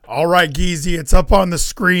All right, Geezy, it's up on the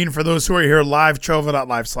screen for those who are here live,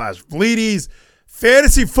 chova.live/Vleeties.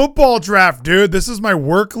 Fantasy football draft, dude. This is my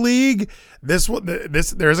work league. There's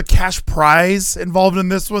a cash prize involved in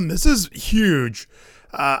this one. This is huge.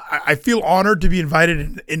 I feel honored to be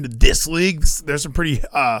invited into this league. There's some pretty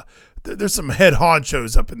there's some head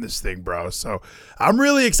honchos up in this thing, bro. So I'm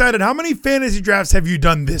really excited. How many fantasy drafts have you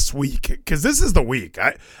done this week? Because this is the week.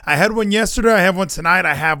 I had one yesterday. I have one tonight.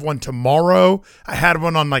 I have one tomorrow. I had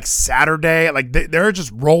one on like Saturday. Like they're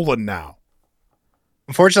just rolling now.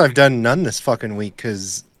 Unfortunately, I've done none this fucking week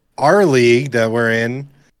because our league that we're in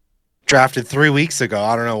drafted 3 weeks ago.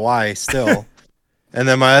 I don't know why still. And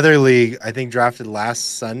then my other league, I think, drafted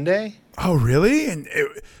last Sunday. Oh, really? And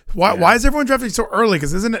why is everyone drafting so early?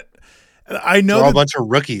 Because isn't it? I know we're all a bunch of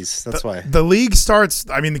rookies. That's why the league starts.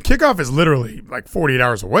 I mean, the kickoff is literally like 48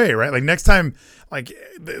 hours away, right? Like next time,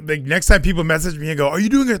 the next time people message me and go, "Are you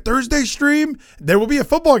doing a Thursday stream?" There will be a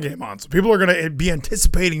football game on, so people are gonna be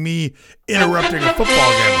anticipating me interrupting a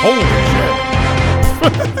football game. Holy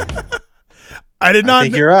shit! I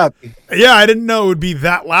think you're up. Yeah, I didn't know it would be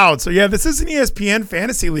that loud. So yeah, this is an ESPN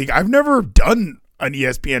fantasy league. I've never done an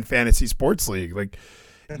ESPN fantasy sports league. Like.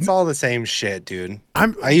 It's all the same shit, dude.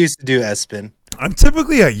 I used to do ESPN. I'm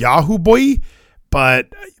typically a Yahoo boy, but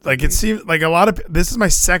like it seems like a lot of this is my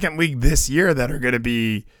second league this year that are going to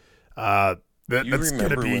be that's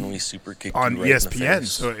going to be when we super kicked on you right ESPN.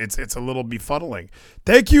 So it's a little befuddling.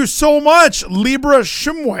 Thank you so much, Libra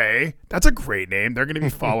Shimwe. That's a great name. They're going to be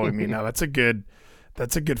following me now. That's a good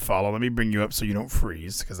follow. Let me bring you up so you don't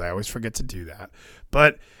freeze because I always forget to do that.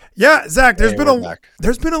 But yeah, Zach, there's been a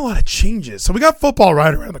lot of changes. So we got football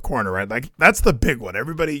right around the corner, right? Like that's the big one.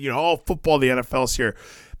 Everybody, all football, the NFL's here.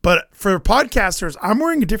 But for podcasters, I'm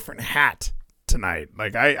wearing a different hat tonight.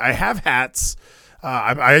 Like I have hats.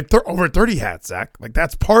 I have over 30 hats, Zach. Like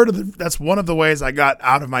that's one of the ways I got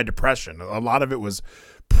out of my depression. A lot of it was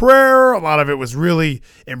prayer. A lot of it was really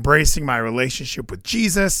embracing my relationship with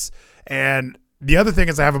Jesus. And the other thing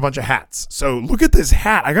is I have a bunch of hats. So look at this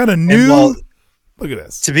hat. I got a new. Look at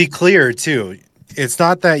this. To be clear, too, it's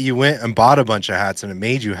not that you went and bought a bunch of hats and it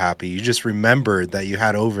made you happy. You just remembered that you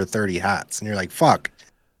had over 30 hats. And you're like, fuck,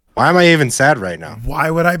 why am I even sad right now?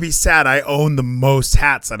 Why would I be sad? I own the most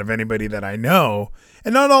hats out of anybody that I know.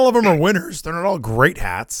 And not all of them are winners. They're not all great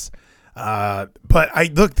hats. But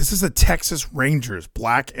this is a Texas Rangers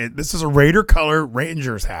black. This is a Raider color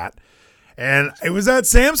Rangers hat. And it was at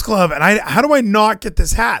Sam's Club. And how do I not get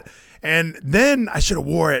this hat? And then I should have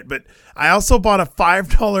wore it, but I also bought a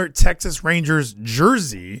 $5 Texas Rangers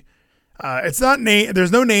jersey. It's not name.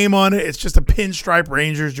 There's no name on it. It's just a pinstripe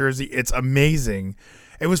Rangers jersey. It's amazing.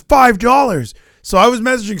 It was $5. So I was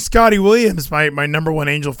messaging Scotty Williams, my number one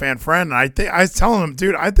Angel fan friend, and I was telling him,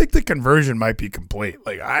 dude, I think the conversion might be complete.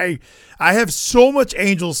 Like I have so much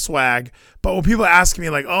Angel swag, but when people ask me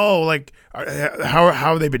like, oh, like how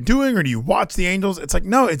have they been doing, or do you watch the Angels? It's like,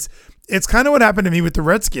 no, it's kind of what happened to me with the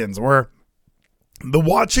Redskins, where the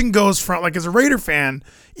watching goes from, like, as a Raider fan,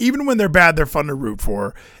 even when they're bad, they're fun to root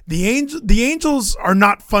for. The Angels are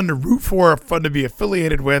not fun to root for or fun to be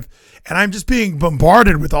affiliated with, and I'm just being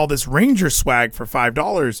bombarded with all this Rangers swag for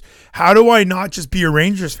 $5. How do I not just be a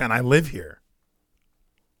Rangers fan? I live here.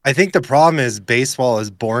 I think the problem is baseball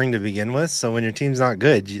is boring to begin with, so when your team's not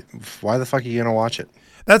good, why the fuck are you going to watch it?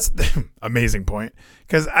 That's the amazing point.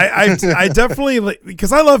 Because I definitely,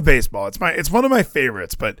 because I love baseball. It's one of my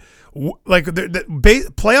favorites. But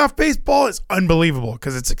playoff baseball is unbelievable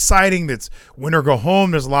because it's exciting. That's win or go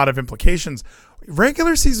home. There's a lot of implications.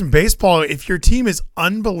 Regular season baseball, if your team is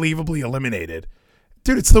unbelievably eliminated,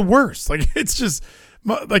 dude, it's the worst. Like it's just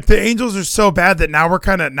like the Angels are so bad that now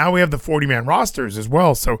we have the 40-man rosters as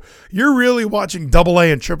well. So you're really watching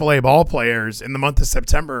AA and AAA ball players in the month of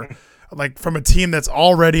September. Like from a team that's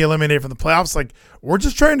already eliminated from the playoffs, like we're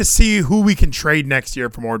just trying to see who we can trade next year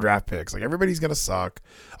for more draft picks. Like everybody's gonna suck.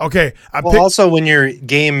 Okay. Also, when you're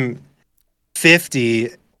game 50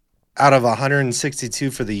 out of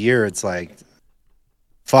 162 for the year, it's like,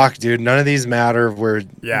 fuck, dude. None of these matter. We're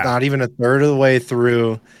not even a third of the way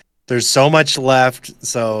through. There's so much left,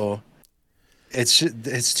 so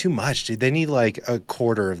it's too much, dude. They need like a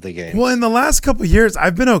quarter of the game. Well, in the last couple of years,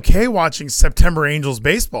 I've been okay watching September Angels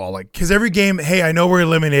baseball, like because every game, hey, I know we're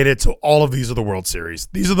eliminated, so all of these are the World Series.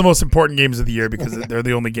 These are the most important games of the year because they're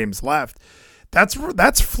the only games left.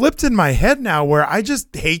 That's flipped in my head now, where I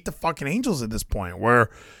just hate the fucking Angels at this point, where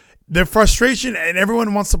the frustration and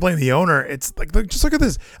everyone wants to blame the owner. It's like, just look at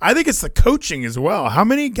this. I think it's the coaching as well. How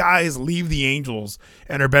many guys leave the Angels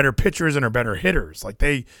and are better pitchers and are better hitters? Like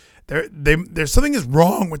there's something is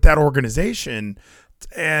wrong with that organization.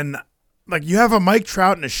 And like you have a Mike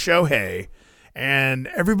Trout and a Shohei, and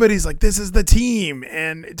everybody's like, "This is the team."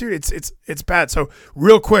 And dude, it's bad. So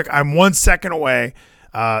real quick, I'm 1 second away.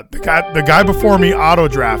 The guy before me auto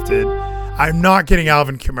drafted. I'm not getting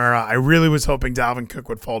Alvin Kamara. I really was hoping Dalvin Cook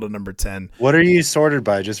would fall to number 10. What are you sorted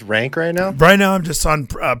by? Just rank right now? Right now, I'm just on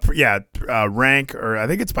rank, or I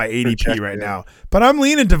think it's by ADP right now. But I'm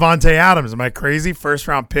leaning Devontae Adams. Am I crazy? First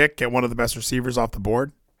round pick, get one of the best receivers off the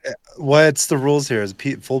board. What's the rules here? Is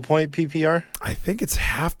full point PPR? I think it's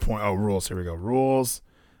half point. Oh, rules. Here we go. Rules,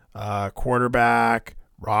 quarterback,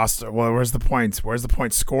 roster. Well, where's the points? Where's the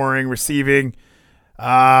points? Scoring, receiving.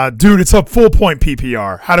 Dude, it's a full point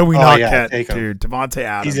PPR. How do we not get, dude, Devontae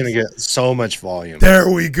Adams? He's going to get so much volume. There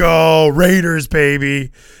we go. Raiders,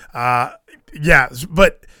 baby. Yeah,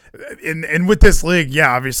 but and with this league,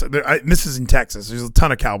 yeah, obviously, this is in Texas. There's a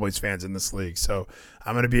ton of Cowboys fans in this league, so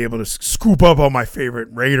I'm going to be able to scoop up all my favorite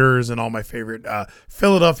Raiders and all my favorite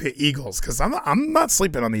Philadelphia Eagles, because I'm not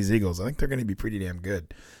sleeping on these Eagles. I think they're going to be pretty damn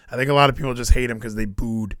good. I think a lot of people just hate him because they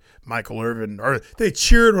booed Michael Irvin, or they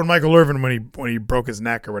cheered when Michael Irvin when he broke his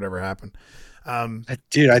neck or whatever happened.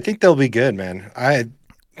 Dude, I think they'll be good, man.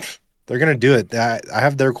 They're gonna do it. I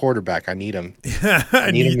have their quarterback. I need him.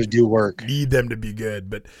 I need him to do work. Need them to be good.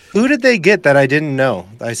 But who did they get that I didn't know?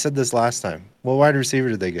 I said this last time. What wide receiver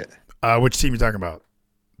did they get? Which team are you talking about?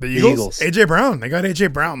 The Eagles. AJ Brown. They got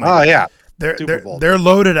AJ Brown. Oh yeah. They're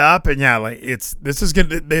loaded up, and yeah, like this is good.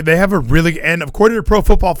 They have a really, and according to Pro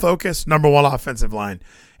Football Focus, number 1 offensive line,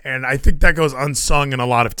 and I think that goes unsung in a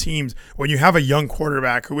lot of teams. When you have a young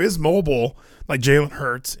quarterback who is mobile, like Jalen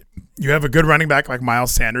Hurts, you have a good running back like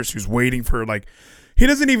Miles Sanders, who's waiting for, like, he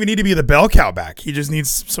doesn't even need to be the bell cow back. He just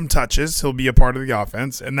needs some touches. He'll be a part of the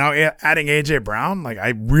offense. And now adding AJ Brown, like,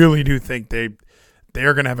 I really do think they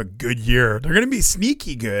are going to have a good year. They're going to be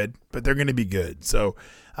sneaky good, but they're going to be good. So.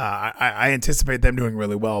 I anticipate them doing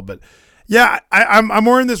really well, but yeah, I'm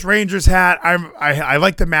wearing this Rangers hat. I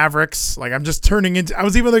like the Mavericks. Like, I'm just turning into. I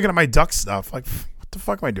was even looking at my Ducks stuff. Like, what the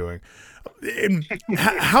fuck am I doing?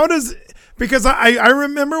 Because I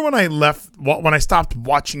remember when I stopped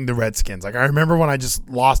watching the Redskins. Like, I remember when I just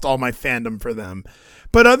lost all my fandom for them.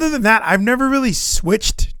 But other than that, I've never really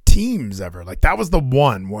switched teams ever. Like, that was the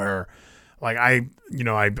one where. Like, I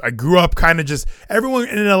grew up kind of just – everyone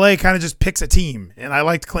in L.A. kind of just picks a team. And I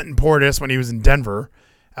liked Clinton Portis when he was in Denver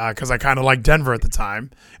because I kind of liked Denver at the time.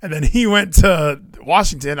 And then he went to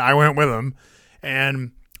Washington. I went with him.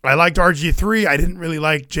 And I liked RG3. I didn't really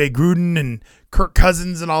like Jay Gruden and Kirk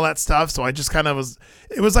Cousins and all that stuff. So I just kind of was –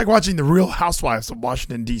 it was like watching the Real Housewives of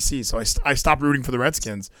Washington, D.C. So I stopped rooting for the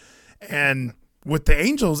Redskins. And with the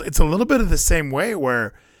Angels, it's a little bit of the same way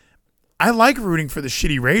where – I like rooting for the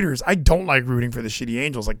shitty Raiders. I don't like rooting for the shitty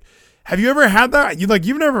Angels. Like, have you ever had that?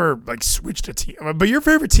 You've never like switched a team, but your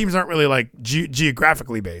favorite teams aren't really like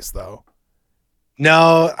geographically based, though.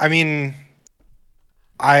 No, I mean,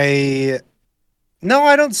 I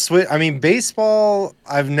don't switch. I mean, baseball.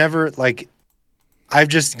 I've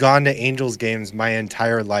just gone to Angels games my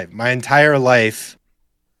entire life.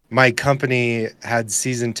 My company had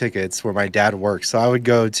season tickets where my dad worked, so I would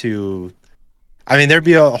go to. I mean, there'd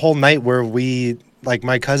be a whole night where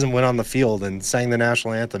my cousin went on the field and sang the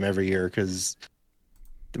national anthem every year because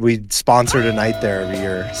we sponsored a night there every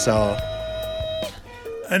year. So,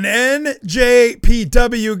 an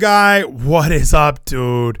NJPW guy, what is up,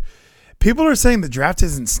 dude? People are saying the draft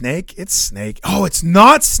isn't Snake. It's Snake. Oh, it's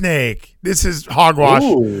not Snake. This is hogwash.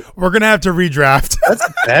 Ooh. We're going to have to redraft. That's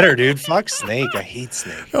better, dude. Fuck Snake. I hate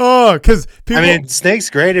Snake. Oh, because people... I mean,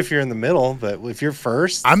 Snake's great if you're in the middle, but if you're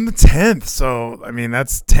first... I'm the 10th, so, I mean,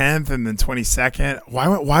 that's 10th and then 22nd.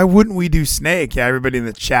 Why wouldn't we do Snake? Yeah, everybody in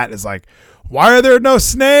the chat is like, why are there no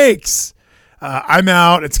snakes? I'm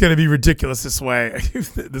out. It's going to be ridiculous this way.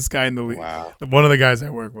 This guy in the league, wow. One of the guys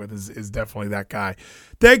I work with is definitely that guy.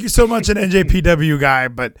 Thank you so much, an NJPW guy.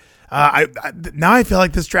 But now I feel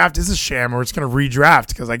like this draft is a sham, or it's going to redraft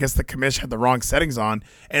because I guess the commission had the wrong settings on,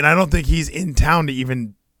 and I don't think he's in town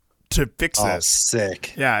to fix this.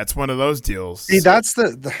 Sick. Yeah, it's one of those deals. See, that's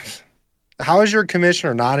the how is your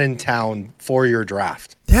commissioner not in town for your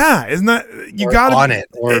draft? Yeah, isn't that you got on it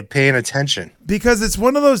or paying attention? Because it's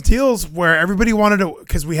one of those deals where everybody wanted to.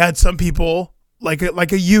 Because we had some people like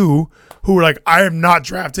a you who were like, I am not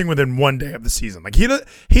drafting within 1 day of the season. Like he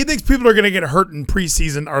thinks people are going to get hurt in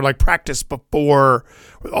preseason or like practice before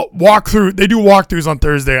walkthrough. They do walkthroughs on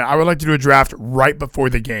Thursday. I would like to do a draft right before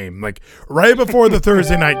the game, like right before the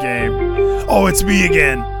Thursday night game. Oh, it's me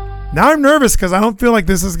again. Now I'm nervous because I don't feel like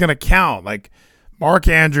this is going to count. Like Mark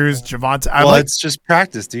Andrews, Javonte. It's just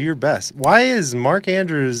practice. Do your best. Why is Mark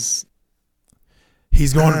Andrews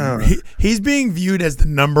He's going. He's being viewed as the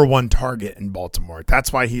number one target in Baltimore.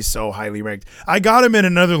 That's why he's so highly ranked. I got him in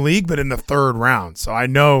another league, but in the 3rd round, so I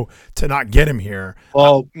know to not get him here.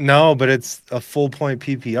 Well, no, but it's a full point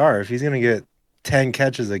PPR. If he's going to get 10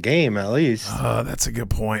 catches a game at least. That's a good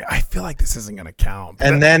point. I feel like this isn't going to count.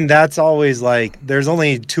 And then that's always like there's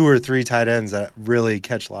only 2 or 3 tight ends that really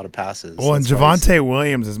catch a lot of passes. Well, and Javonte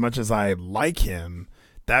Williams, as much as I like him,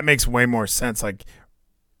 that makes way more sense. Like.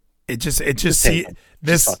 This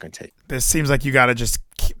seems like you got to just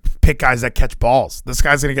pick guys that catch balls. This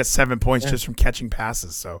guy's going to get 7 points just from catching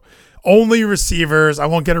passes. So only receivers. I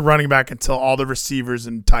won't get a running back until all the receivers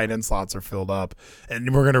and tight end slots are filled up,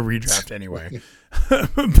 and we're going to redraft anyway.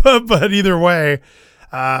 but either way,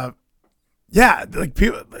 like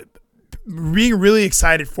people being really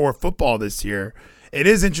excited for football this year. It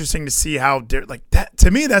is interesting to see how like that.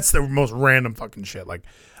 To me, that's the most random fucking shit. Like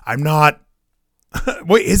I'm not.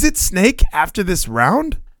 Wait, is it Snake after this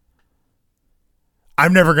round?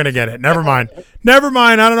 I'm never going to get it. Never mind. I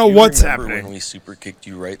don't know what's happening. When we super kicked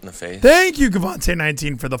you right in the face? Thank you,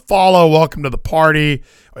 Gavante19, for the follow. Welcome to the party.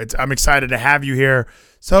 I'm excited to have you here.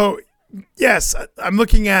 So, yes, I'm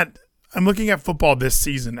looking at football this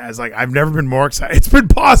season as like I've never been more excited. It's been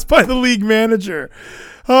paused by the league manager.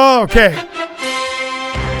 Oh, okay.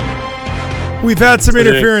 We've had some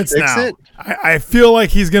interference now. I feel like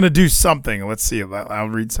he's going to do something. Let's see. I'll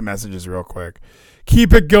read some messages real quick.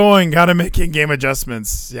 Keep it going. Got to make in-game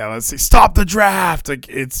adjustments. Yeah, let's see. Stop the draft. Like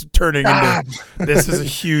it's turning into this is a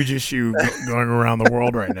huge issue going around the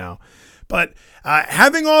world right now. But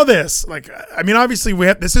having all this, like, I mean, obviously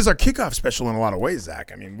this is our kickoff special in a lot of ways,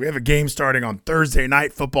 Zach. I mean, we have a game starting on Thursday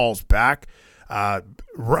night. Football's back.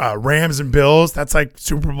 Rams and Bills. That's like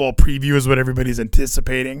Super Bowl preview is what everybody's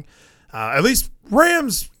anticipating. At least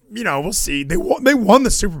Rams, we'll see. They won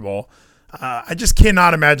the Super Bowl. I just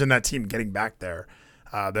cannot imagine that team getting back there.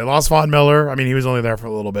 They lost Von Miller. I mean, he was only there for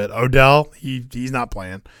a little bit. Odell, he's not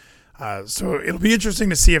playing. So it'll be interesting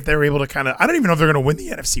to see if they're able to kind of – I don't even know if they're going to win the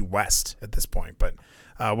NFC West at this point, but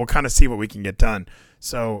we'll kind of see what we can get done.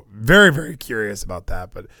 So very, very curious about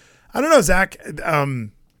that. But I don't know, Zach.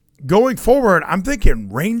 Going forward, I'm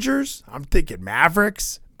thinking Rangers. I'm thinking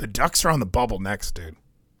Mavericks. The Ducks are on the bubble next, dude.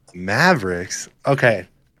 Mavericks. Okay.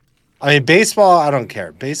 I mean, baseball, I don't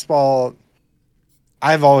care. Baseball,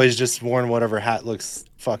 I've always just worn whatever hat looks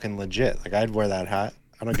fucking legit. Like, I'd wear that hat.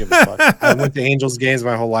 I don't give a fuck. I went to Angels games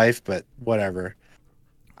my whole life, but whatever.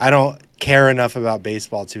 I don't care enough about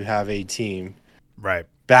baseball to have a team. Right.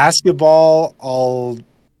 Basketball,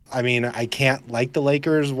 I can't like the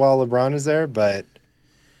Lakers while LeBron is there, but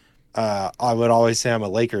I would always say I'm a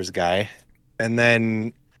Lakers guy. And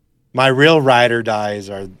then my real ride or dies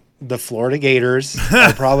are the Florida Gators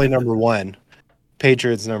are probably number 1.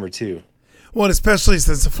 Patriots number 2. Well, especially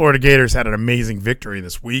since the Florida Gators had an amazing victory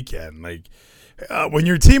this weekend. Like when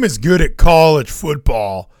your team is good at college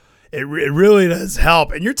football, it really does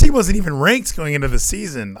help. And your team wasn't even ranked going into the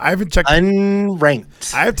season. I haven't checked.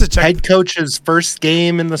 Unranked. I have to check. Head coach's first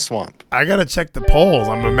game in the swamp. I got to check the polls.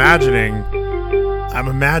 I'm imagining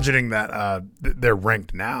that they're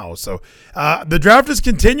ranked now. So the draft is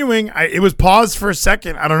continuing. It was paused for a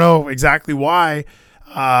second. I don't know exactly why.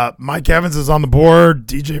 Mike Evans is on the board.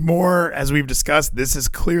 DJ Moore, as we've discussed, this is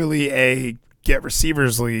clearly a get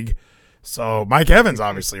receivers league. So Mike Evans,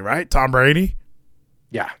 obviously, right? Tom Brady?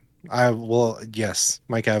 Yeah. Yes,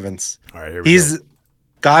 Mike Evans. All right, here we go.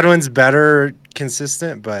 Godwin's better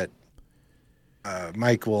consistent, but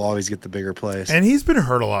Mike will always get the bigger plays. And he's been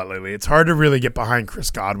hurt a lot lately. It's hard to really get behind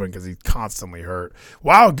Chris Godwin because he's constantly hurt.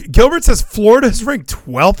 Wow, Gilbert says Florida's ranked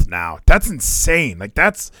 12th now. That's insane. Like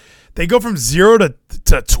they go from 0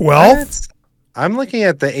 to 12. I'm looking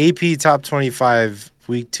at the AP Top 25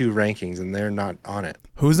 Week 2 rankings, and they're not on it.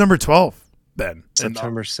 Who's number 12 then?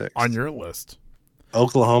 September 6th. On your list.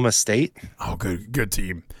 Oklahoma State. Oh, good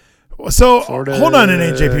team. So Florida. Hold on, an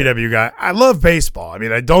AJPW guy. I love baseball. I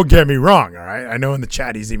mean, don't get me wrong. All right, I know in the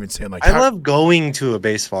chat he's even saying like, I love going to a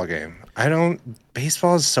baseball game.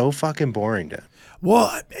 Baseball is so fucking boring to.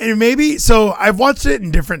 Well, and maybe so. I've watched it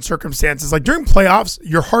in different circumstances. Like during playoffs,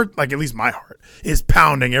 your heart, like at least my heart, is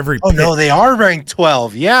pounding every. Oh no, they are ranked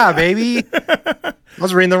 12. Yeah, baby. I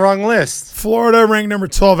was reading the wrong list. Florida ranked number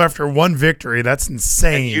 12 after one victory. That's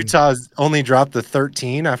insane. And Utah's only dropped to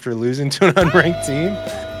 13 after losing to an unranked team.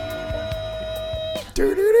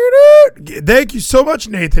 Thank you so much,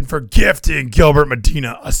 Nathan, for gifting Gilbert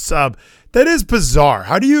Medina a sub. That is bizarre.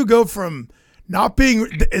 How do you go from not being,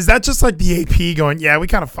 is that just like the AP going, yeah, we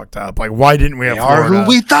kind of fucked up. Like, why didn't we have They are Florida? who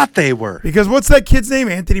we thought they were. Because what's that kid's name?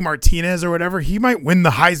 Anthony Martinez or whatever. He might win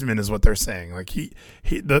the Heisman, is what they're saying. Like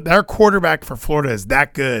their quarterback for Florida is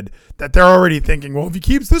that good that they're already thinking, well, if he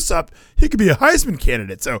keeps this up, he could be a Heisman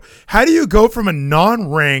candidate. So how do you go from a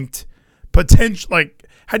non-ranked potential, like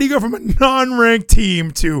how do you go from a non-ranked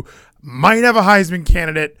team to might have a Heisman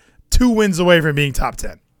candidate 2 wins away from being top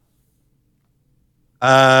 10?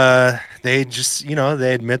 They just,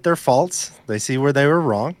 they admit their faults. They see where they were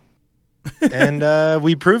wrong. And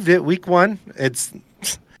we proved it week 1. It's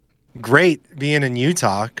great being in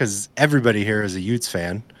Utah because everybody here is a Utes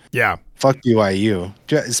fan. Yeah. Fuck BYU,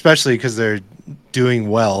 especially because they're doing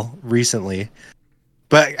well recently.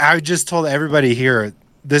 But I just told everybody here,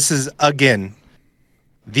 this is, again,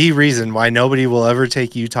 the reason why nobody will ever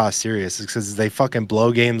take Utah serious is because they fucking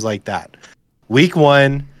blow games like that. Week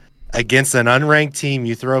 1, against an unranked team,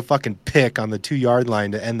 you throw a fucking pick on the 2-yard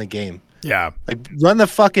line to end the game. Yeah. Like, run the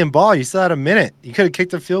fucking ball. You still had a minute. You could have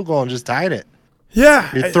kicked a field goal and just tied it.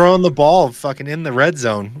 Yeah. You're throwing the ball fucking in the red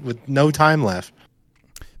zone with no time left.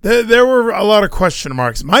 There were a lot of question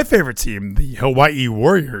marks. My favorite team, the Hawaii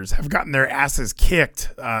Warriors, have gotten their asses kicked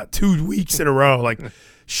 2 weeks in a row. Like,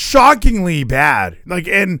 shockingly bad. Like,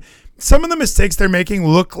 and some of the mistakes they're making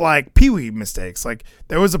look like peewee mistakes. Like,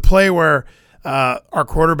 there was a play where our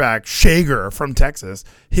quarterback, Shager from Texas,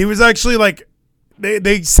 he was actually like,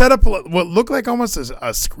 they set up what looked like almost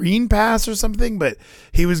a screen pass or something, but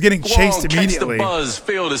he was getting chased immediately. A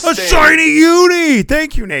shiny uni!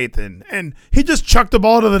 Thank you, Nathan. And he just chucked the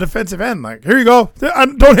ball to the defensive end. Like, here you go.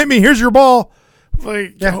 Don't hit me. Here's your ball.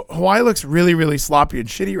 Like, yeah. Hawaii looks really, really sloppy and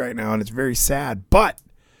shitty right now, and it's very sad. But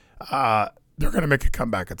they're going to make a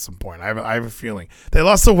comeback at some point. I have a feeling. They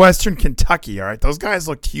lost to Western Kentucky, all right? Those guys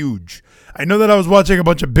looked huge. I know that I was watching a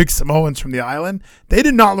bunch of big Samoans from the island. They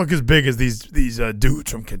did not look as big as these dudes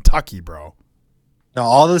from Kentucky, bro. No,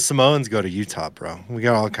 all the Samoans go to Utah, bro. We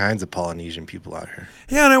got all kinds of Polynesian people out here.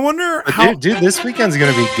 Yeah, and I wonder how... Dude, this weekend's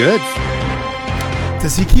going to be good.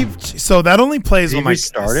 Does he keep... So that only plays when, like...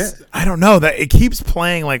 Start it? I don't know. That it keeps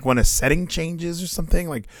playing, like, when a setting changes or something.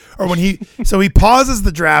 Like, or when he... So he pauses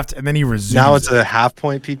the draft, and then he resumes. Now it's a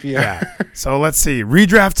half-point PPR. Yeah. So let's see.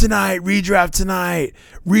 Redraft tonight.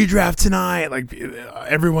 Like,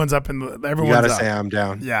 everyone's up in the... Everyone's you gotta up. say I'm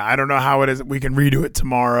down. Yeah, I don't know how it is. We can redo it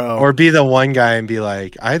tomorrow. Or be the one guy and be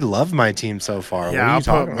like, I love my team so far. Yeah,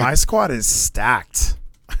 my squad is stacked.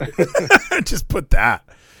 Just put that.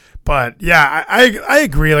 But yeah, I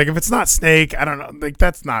agree. Like, if it's not Snake, I don't know. Like,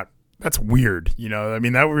 that's weird. You know, I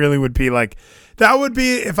mean, that really would be like, that would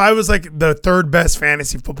be if I was like the 3rd best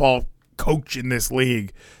fantasy football coach in this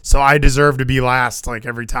league. So I deserve to be last, like,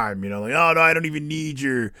 every time, you know, like, oh no, I don't even need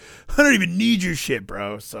your shit,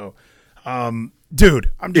 bro. So,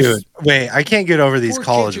 dude, wait, I can't get over these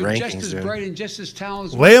college rankings, just as bright and just as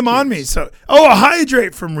talented. Lay them on me. So, a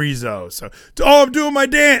hydrate from Rizzo. So, I'm doing my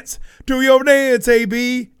dance. Do your dance,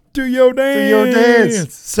 AB. Do your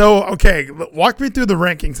dance. So, okay, walk me through the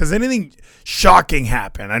rankings. Has anything shocking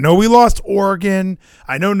happened? I know we lost Oregon.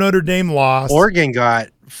 I know Notre Dame lost. Oregon got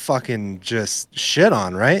fucking just shit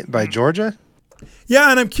on, right? By Georgia?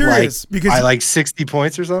 Yeah, and I'm curious because by like 60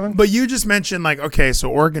 points or something. But you just mentioned, like, okay,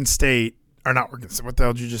 so Oregon State, or not Oregon State, what the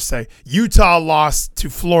hell did you just say? Utah lost to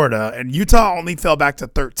Florida, and Utah only fell back to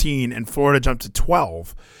 13, and Florida jumped to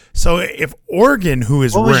 12. So if Oregon, who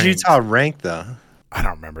is what ranked, was Utah ranked though? I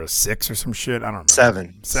don't remember, 6 or some shit. I don't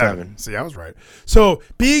remember. 7. See, I was right. So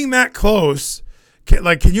being that close,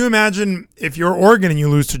 can you imagine if you're Oregon and you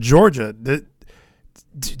lose to Georgia? Do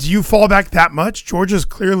you fall back that much? Georgia's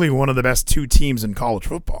clearly one of the best 2 teams in college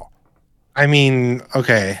football. I mean,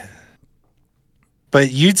 okay,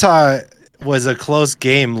 but Utah was a close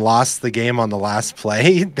game. Lost the game on the last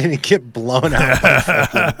play. They didn't get blown out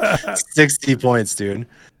by 60 points, dude.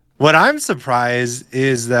 What I'm surprised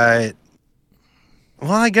is that.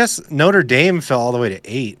 Well, I guess Notre Dame fell all the way to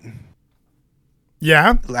 8.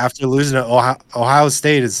 Yeah. After losing to Ohio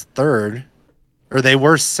State is 3rd. Or they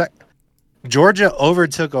were Georgia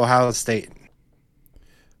overtook Ohio State.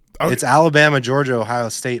 Okay. It's Alabama, Georgia, Ohio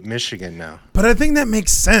State, Michigan now. But I think that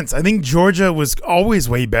makes sense. I think Georgia was always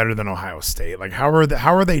way better than Ohio State. Like, how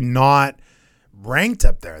are they not ranked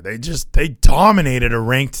up there? They dominated a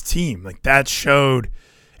ranked team. Like, that showed.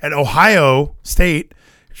 And Ohio State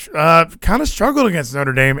kind of struggled against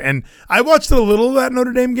Notre Dame, and I watched a little of that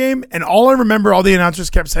Notre Dame game, and all I remember all the announcers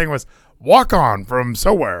kept saying was walk on from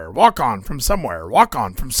somewhere, walk on from somewhere, walk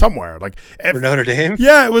on from somewhere. Like, for Notre Dame?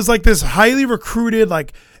 Yeah, it was like this highly recruited,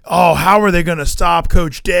 like, oh, how are they going to stop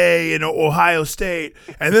Coach Day in Ohio State?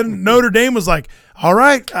 And then Notre Dame was like, all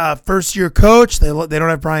right, first year coach. They don't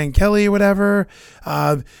have Brian Kelly or whatever.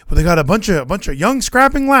 But they got a bunch of young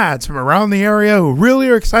scrapping lads from around the area who really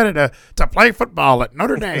are excited to play football at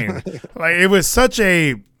Notre Dame. Like it was such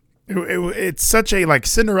a it's such a like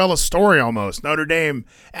Cinderella story almost. Notre Dame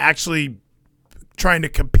actually trying to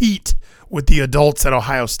compete with the adults at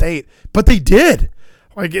Ohio State, but they did.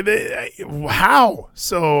 Like how?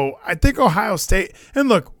 So I think Ohio State, and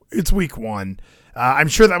look, it's week 1. I'm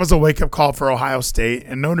sure that was a wake-up call for Ohio State,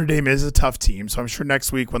 and Notre Dame is a tough team, so I'm sure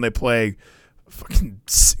next week when they play fucking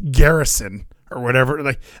Garrison or whatever,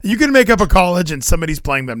 like you can make up a college and somebody's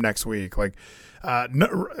playing them next week. Like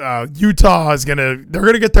Utah is they're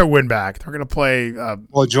gonna get their win back. They're gonna play.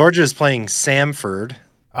 Well, Georgia's playing Samford.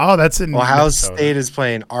 Oh, that's in Ohio Minnesota. State is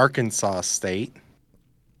playing Arkansas State.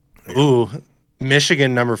 Ooh.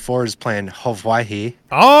 Michigan number 4 is playing Hawaii.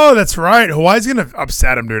 Oh, that's right. Hawaii's going to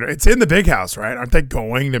upset them, dude. It's in the big house, right? Aren't they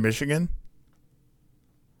going to Michigan?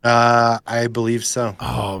 I believe so.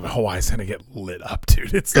 Oh, Hawaii's going to get lit up,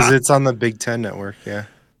 dude. Because it's on the Big Ten network, yeah.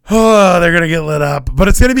 Oh, they're going to get lit up. But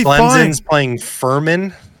it's going to be Clemson's fun. playing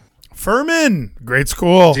Furman. Furman. Great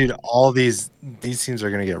school. Dude, all these teams are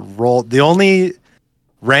going to get rolled. The only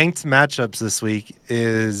ranked matchups this week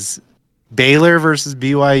is Baylor versus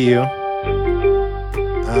BYU.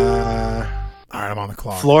 All right, I'm on the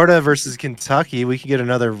clock. Florida versus Kentucky. We could get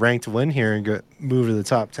another ranked win here and move to the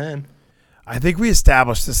top 10. I think we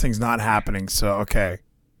established this thing's not happening. So, okay,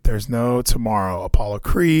 there's no tomorrow. Apollo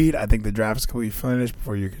Creed. I think the draft is going to be finished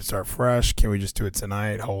before you can start fresh. Can we just do it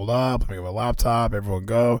tonight? Hold up. Let me get my laptop. Everyone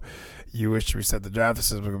go. You wish to reset the draft. This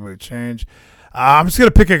is going to change. I'm just going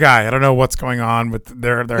to pick a guy. I don't know what's going on with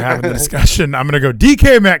they're having the discussion. I'm going to go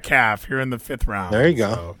DK Metcalf here in the 5th round. There you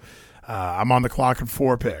go. So, I'm on the clock in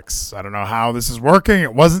 4 picks. I don't know how this is working.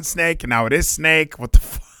 It wasn't Snake, and now it is Snake. What the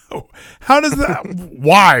fuck? How does that?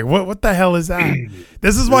 Why? What the hell is that?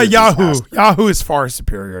 This is why Yahoo is far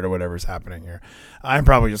superior to whatever's happening here. I'm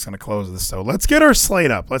probably just going to close this. So let's get our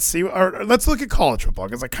slate up. Let's see. Or let's look at college football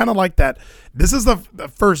because I kind of like that. This is the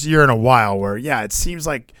first year in a while where, yeah, it seems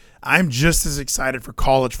like I'm just as excited for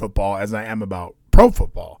college football as I am about pro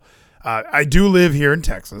football. I do live here in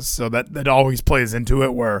Texas, so that always plays into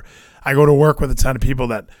it where I go to work with a ton of people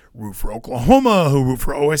that root for Oklahoma, who root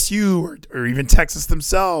for OSU, or even Texas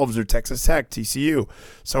themselves, or Texas Tech, TCU.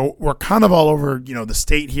 So we're kind of all over, the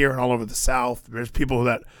state here and all over the South. There's people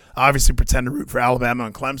that obviously pretend to root for Alabama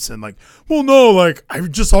and Clemson. Like, well, no, like I've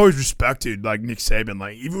just always respected like Nick Saban.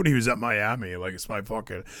 Like even when he was at Miami, like it's my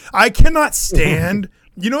fucking. I cannot stand.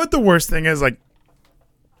 You know what the worst thing is? Like,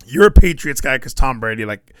 you're a Patriots guy because Tom Brady.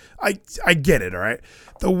 Like, I get it, all right?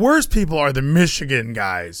 The worst people are the Michigan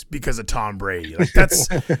guys because of Tom Brady. Like,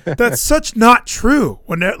 that's such not true.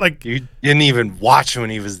 When they're like, you didn't even watch when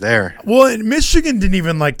he was there. Well, Michigan didn't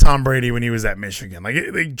even like Tom Brady when he was at Michigan.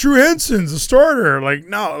 Like Drew Henson's a starter. Like,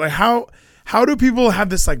 no, like how do people have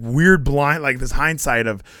this like weird blind, like this hindsight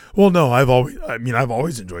of, well, no, I've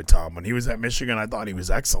always enjoyed Tom. When he was at Michigan, I thought he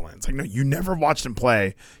was excellent. It's like, no, you never watched him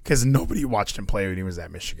play because nobody watched him play when he was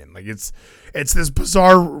at Michigan. Like it's this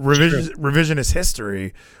bizarre revisionist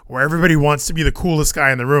history where everybody wants to be the coolest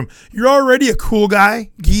guy in the room. You're already a cool guy,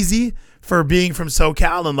 Geezy, for being from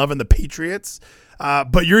SoCal and loving the Patriots.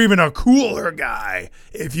 But you're even a cooler guy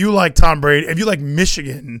if you like Tom Brady, if you like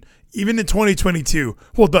Michigan. Even in 2022,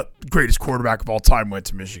 well, the greatest quarterback of all time went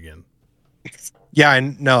to Michigan. Yeah,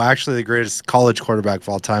 no, actually, the greatest college quarterback of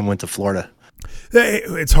all time went to Florida.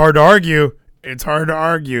 It's hard to argue. It's hard to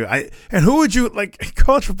argue. And who would you like?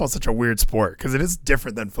 College football is such a weird sport because it is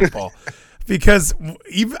different than football. Because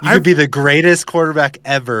even you could be the greatest quarterback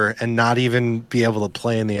ever and not even be able to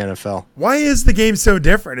play in the NFL. Why is the game so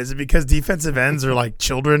different? Is it because defensive ends are like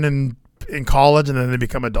children in college and then they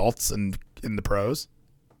become adults and in the pros?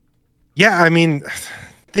 Yeah, I mean,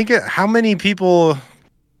 think of how many people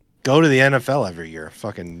go to the NFL every year.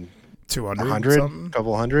 Fucking 200, 100,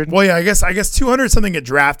 couple hundred. Well, yeah, I guess 200 something get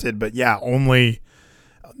drafted, but yeah, only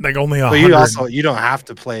 100. But you don't have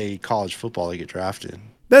to play college football to get drafted.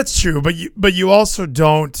 That's true, but you also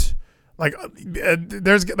don't like.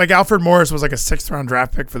 There's like Alfred Morris was like a 6th round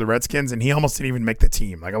draft pick for the Redskins, and he almost didn't even make the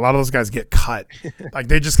team. Like a lot of those guys get cut. Like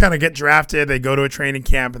they just kind of get drafted, they go to a training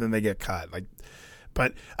camp, and then they get cut. Like.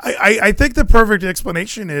 But I think the perfect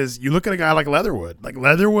explanation is you look at a guy like Leatherwood. Like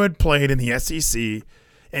Leatherwood played in the SEC,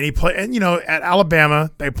 and he played, and at Alabama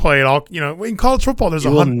they played all. In college football, there's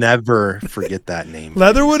will never forget that name.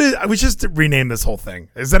 Leatherwood is. We should just rename this whole thing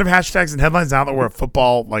instead of hashtags and headlines. Now that we're a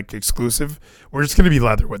football like exclusive, we're just going to be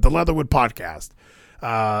Leatherwood, the Leatherwood podcast.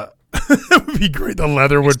 That would be great. The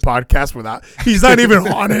Leatherwood podcast without he's not even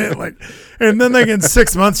on it. Like, and then like in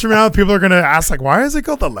 6 months from now, people are gonna ask like, why is it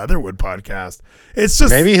called the Leatherwood podcast? It's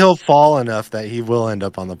just maybe he'll fall enough that he will end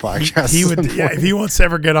up on the podcast. He would, yeah. If he wants to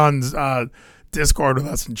ever get on Discord with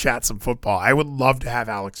us and chat some football, I would love to have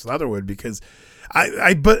Alex Leatherwood because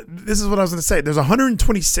but this is what I was gonna say. There's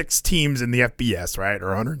 126 teams in the FBS, right, or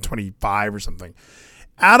 125 or something.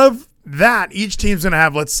 Out of that, each team's going to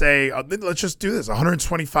have, let's say, let's just do this,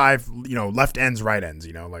 125, left ends, right ends,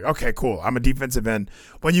 like, okay, cool. I'm a defensive end.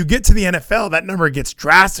 When you get to the NFL, that number gets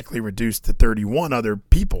drastically reduced to 31 other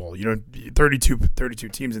people, 32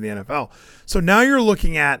 teams in the NFL. So now you're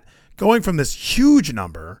looking at going from this huge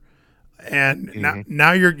number and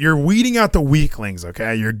now you're weeding out the weaklings,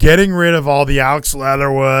 okay? You're getting rid of all the Alex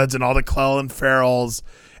Leatherwoods and all the Clelin Ferrells.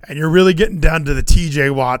 And you're really getting down to the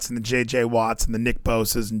TJ Watts and the JJ Watts and the Nick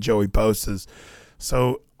Bosas and Joey Bosas.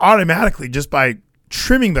 So automatically, just by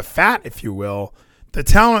trimming the fat, if you will, the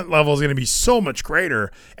talent level is going to be so much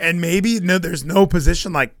greater. And maybe there's no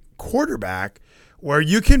position like quarterback where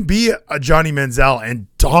you can be a Johnny Manziel and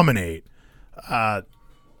dominate.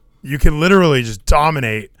 You can literally just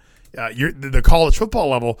dominate the college football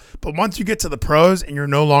level. But once you get to the pros and you're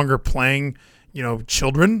no longer playing,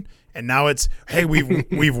 children. And now it's, hey,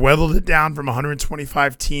 we've whittled it down from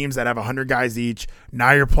 125 teams that have 100 guys each.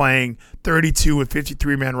 Now you're playing 32 with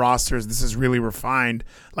 53-man rosters. This is really refined.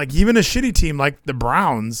 Like even a shitty team like the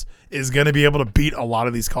Browns is going to be able to beat a lot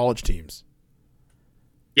of these college teams.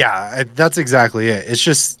 Yeah, that's exactly it. It's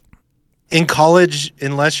just in college,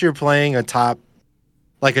 unless you're playing a top,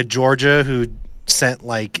 like a Georgia who sent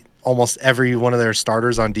like almost every one of their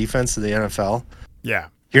starters on defense to the NFL. Yeah.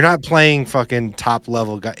 You're not playing fucking top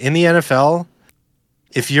level guy in the NFL.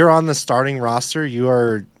 If you're on the starting roster, you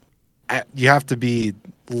have to be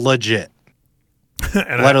legit,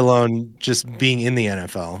 let alone just being in the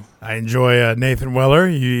NFL. I enjoy Nathan Weller.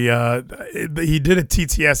 He did a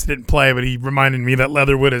TTS, didn't play, but he reminded me that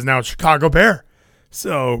Leatherwood is now a Chicago Bear.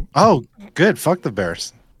 So good. Fuck the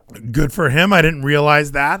Bears. Good for him. I didn't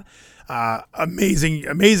realize that.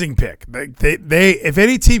 Amazing pick. They if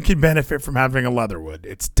any team can benefit from having a Leatherwood,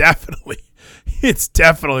 it's definitely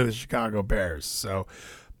the Chicago Bears. So,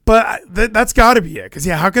 but that's got to be it. Because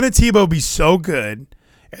how can a Tebow be so good,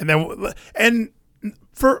 and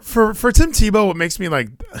for Tim Tebow, what makes me like,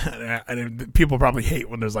 and people probably hate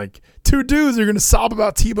when there's like two dudes are going to sob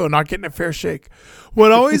about Tebow not getting a fair shake.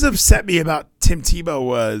 What always upset me about Tim Tebow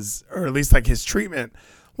was, or at least like his treatment,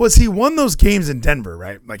 was he won those games in Denver,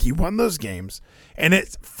 right? Like he won those games, and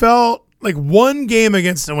it felt like one game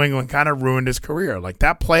against New England kind of ruined his career. Like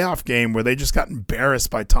that playoff game where they just got embarrassed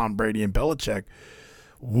by Tom Brady and Belichick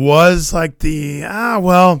was like you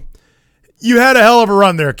had a hell of a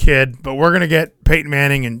run there, kid, but we're going to get Peyton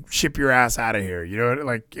Manning and ship your ass out of here.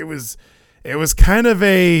 Like it was kind of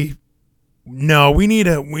we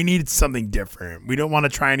need something different. We don't want to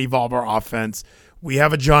try and evolve our offense. We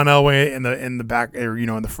have a John Elway in the back, or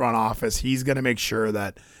in the front office. He's going to make sure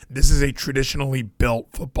that this is a traditionally built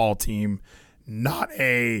football team, not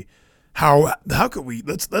a how could we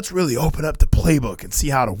let's really open up the playbook and see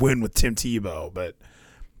how to win with Tim Tebow. But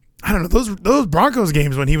I don't know, those Broncos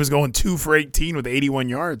games when he was going 2 for 18 with 81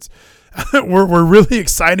 yards were really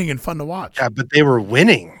exciting and fun to watch. Yeah, but they were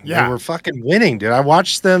winning. Yeah. They were fucking winning, dude. I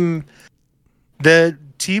watched them. The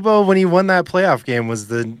Tebow, when he won that playoff game, was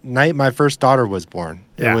the night my first daughter was born.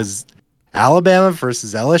 Yeah. It was Alabama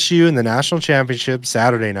versus LSU in the national championship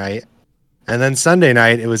Saturday night. And then Sunday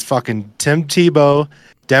night, it was fucking Tim Tebow,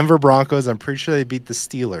 Denver Broncos. I'm pretty sure they beat the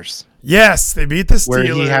Steelers. Yes, they beat the Steelers. Where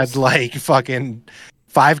he had like fucking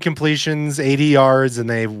 5 completions, 80 yards, and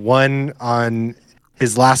they won on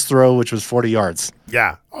his last throw, which was 40 yards.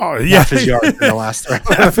 Yeah. Oh, yeah. Half his yards in the last throw.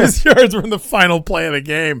 Half his yards were in the final play of the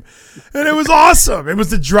game. And it was awesome. It was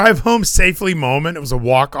the drive home safely moment. It was a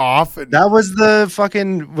walk-off. That was the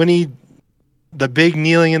fucking, the big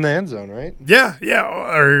kneeling in the end zone, right? Yeah, yeah.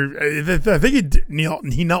 Or I think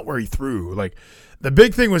he knelt where he threw. Like, the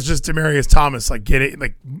big thing was just Demaryius Thomas, like, getting,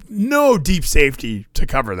 like, no deep safety to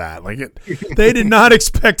cover that. Like, they did not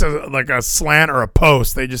expect a slant or a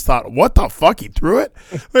post. They just thought, what the fuck? He threw it?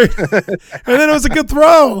 Like, and then it was a good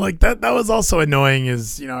throw. Like, that was also annoying it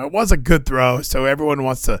was a good throw. So everyone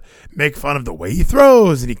wants to make fun of the way he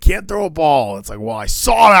throws and he can't throw a ball. It's like, well, I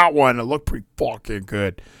saw that one. It looked pretty fucking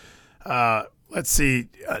good. Let's see.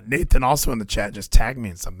 Nathan also in the chat just tagged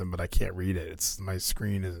me in something, but I can't read it. My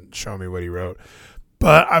screen isn't showing me what he wrote.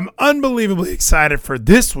 But I'm unbelievably excited for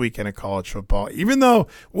this weekend of college football, even though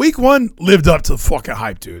week 1 lived up to the fucking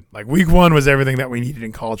hype, dude. Like, week 1 was everything that we needed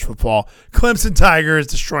in college football. Clemson Tigers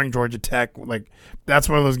destroying Georgia Tech. Like, that's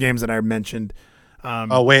one of those games that I mentioned.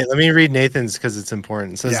 Oh wait, let me read Nathan's because it's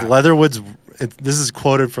important. It says Leatherwood's. This is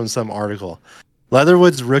quoted from some article.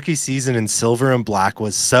 Leatherwood's rookie season in silver and black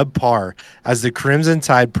was subpar as the Crimson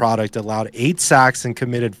Tide product allowed 8 sacks and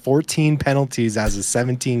committed 14 penalties as a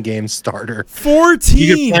 17-game starter. 14.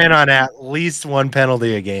 You can plan on at least 1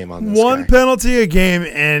 penalty a game on this. One penalty a game,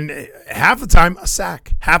 and half the time a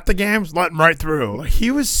sack. Half the games let him right through. Like,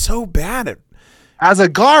 he was so bad at. As a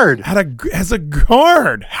guard. As a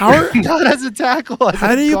guard. Not as a tackle.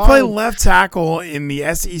 How do you play left tackle in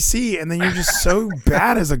the SEC and then you're just so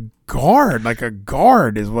bad as a guard? Like, a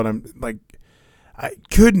guard is what I'm like.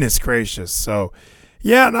 Goodness gracious. So,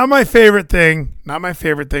 yeah, not my favorite thing. Not my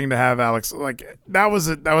favorite thing to have Alex. Like, that was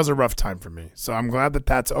a rough time for me. So I'm glad that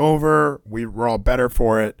that's over. We're all better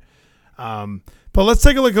for it. But let's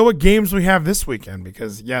take a look at what games we have this weekend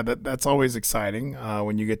because, that's always exciting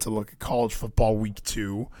when you get to look at college football week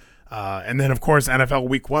 2. And then, of course, NFL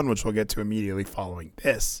week 1, which we'll get to immediately following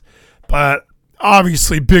this. But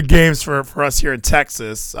obviously big games for us here in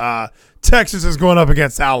Texas. Texas is going up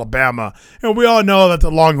against Alabama. And we all know that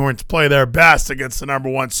the Longhorns play their best against the number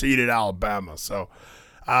 1 seeded Alabama. So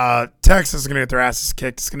Texas is going to get their asses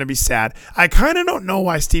kicked. It's going to be sad. I kind of don't know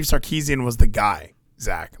why Steve Sarkisian was the guy.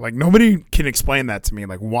 Zach, like, nobody can explain that to me.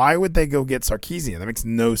 Like, why would they go get Sarkisian? That makes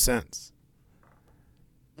no sense.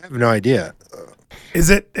 I have no idea. Is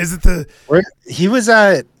it the? He was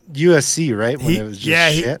at USC, right? When it was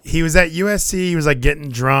just shit? He was at USC. He was like getting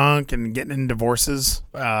drunk and getting in divorces.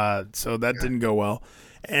 So that didn't go well.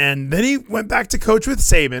 And then he went back to coach with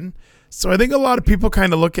Saban. So I think a lot of people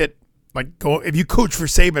kind of look at if you coach for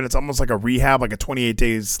Saban, it's almost like a rehab, like a 28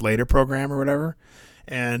 days later program or whatever.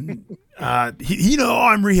 And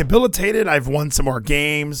I'm rehabilitated. I've won some more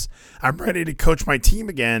games. I'm ready to coach my team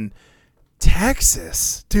again.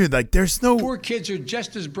 Texas, dude, like, there's no. Poor kids are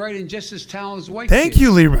just as bright and just as talented as white Thank kids.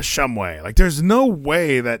 you, Leroy Shumway. Like, there's no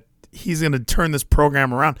way that he's going to turn this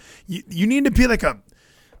program around. You need to be like a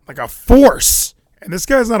force, and this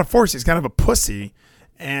guy's not a force. He's kind of a pussy,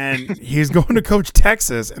 and he's going to coach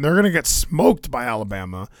Texas, and they're going to get smoked by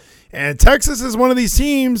Alabama. And Texas is one of these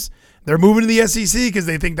teams. They're moving to the SEC because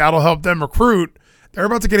they think that'll help them recruit. They're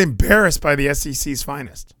about to get embarrassed by the SEC's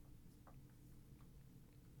finest.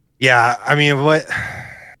 Yeah, I mean, what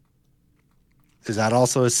is that?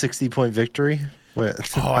 Also a 60-point victory? We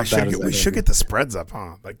should get the spreads up,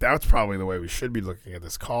 huh? Like, that's probably the way we should be looking at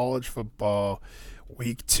this. College football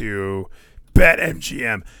week 2,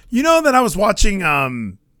 BetMGM. You know that I was watching.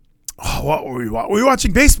 What were we watching? We were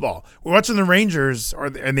watching baseball. We were watching the Rangers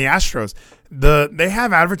and the Astros. They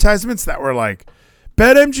have advertisements that were like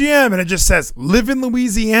BetMGM, and it just says "Live in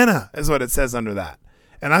Louisiana" is what it says under that.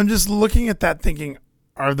 And I'm just looking at that, thinking,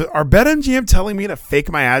 are BetMGM telling me to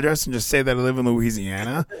fake my address and just say that I live in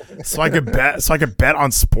Louisiana so I could bet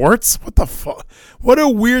on sports? What the fuck? What a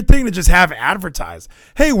weird thing to just have advertised.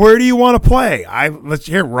 Hey, where do you want to play?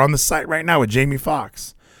 We're on the site right now with Jamie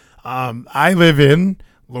Foxx. I live in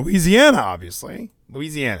Louisiana, obviously.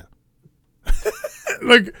 Louisiana.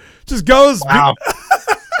 Like, just goes. Wow.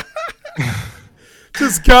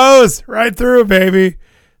 Just goes right through, baby.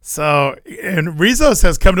 So, and Rizzo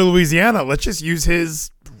says, come to Louisiana. Let's just use his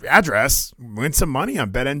address, win some money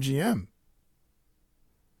on BetMGM.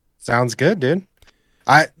 Sounds good, dude.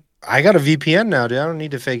 I got a VPN now, dude. I don't need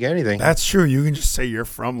to fake anything. That's true. You can just say you're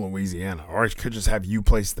from Louisiana, or it could just have you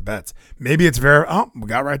place the bets. Maybe it's very. Oh, we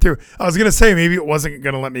got right through. I was gonna say maybe it wasn't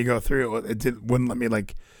gonna let me go through. It wouldn't let me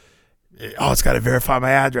it's got to verify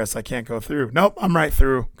my address. I can't go through. Nope, I'm right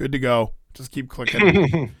through. Good to go. Just keep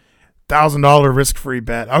clicking. $1,000 risk-free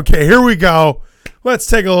bet. Okay, here we go. Let's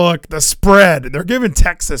take a look. The spread. They're giving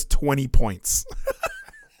Texas 20 points.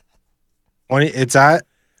 20. It's at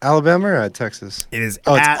Alabama or at Texas? It is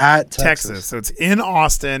it's at Texas. So it's in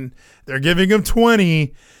Austin. They're giving them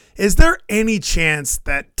 20. Is there any chance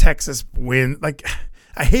that Texas wins? Like,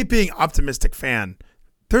 I hate being optimistic fan.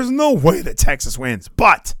 There's no way that Texas wins.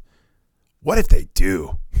 But what if they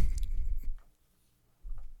do?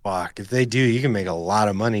 Fuck, if they do, you can make a lot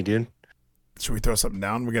of money, dude. Should we throw something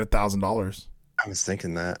down? We get $1,000. I was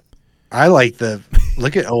thinking that. I like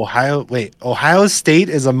look at Ohio. Wait, Ohio State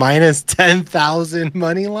is a minus 10,000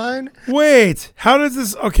 money line. Wait, how does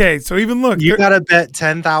this? Okay, so even look, you gotta bet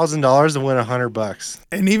 $10,000 to win $100.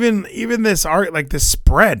 And even this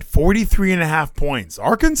spread, 43.5 points.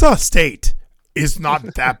 Arkansas State is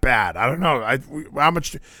not that bad. I don't know how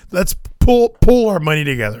much. Let's pull our money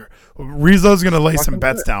together. Rizzo's gonna lay some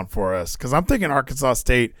bets down for us because I'm thinking Arkansas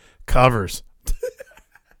State covers.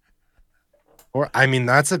 I mean,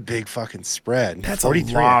 that's a big fucking spread. That's a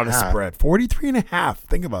lot of spread. 43.5.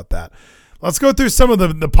 Think about that. Let's go through some of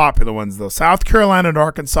the popular ones, though. South Carolina and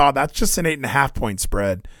Arkansas, that's just an 8.5 point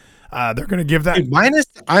spread. They're going to give that.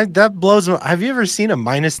 Dude, that blows. Have you ever seen a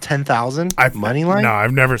minus 10,000 money line? No,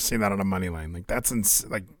 I've never seen that on a money line. Like,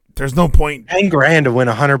 there's no point. 10 grand to win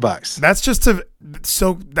 $100. That's just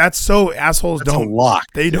so assholes That's don't. A lock,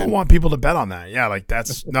 they don't want people to bet on that. Yeah, like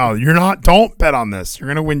that's no, you're not. Don't bet on this. You're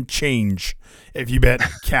going to win change if you bet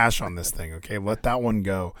cash on this thing. Okay, let that one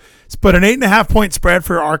go. But an 8.5 point spread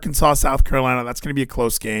for Arkansas, South Carolina. That's going to be a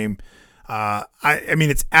close game. I mean,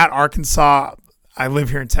 it's at Arkansas. I live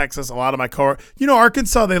here in Texas. A lot of my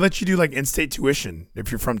Arkansas, they let you do like in-state tuition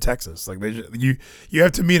if you're from Texas. Like you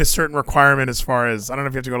have to meet a certain requirement as far as, I don't know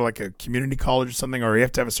if you have to go to like a community college or something, or you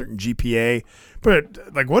have to have a certain GPA.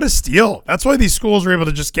 But like, what a steal! That's why these schools are able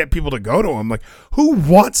to just get people to go to them. Like, who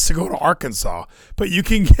wants to go to Arkansas? But you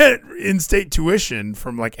can get in-state tuition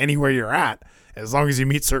from like anywhere you're at as long as you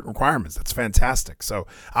meet certain requirements. That's fantastic. So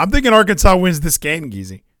I'm thinking Arkansas wins this game,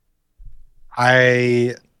 Geezy.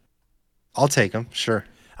 I'll take them, sure.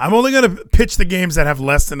 I'm only going to pitch the games that have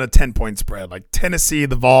less than a 10-point spread. Like Tennessee,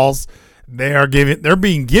 the Vols, they're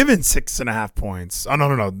being given 6.5 points. Oh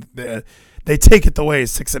no. They take it away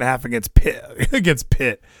 6.5 against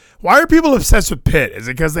Pitt. Why are people obsessed with Pitt? Is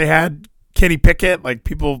it because they had Kenny Pickett? Like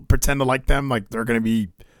people pretend to like them, like they're going to be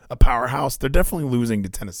a powerhouse. They're definitely losing to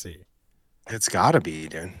Tennessee. It's got to be,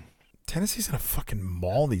 dude. Tennessee's going to fucking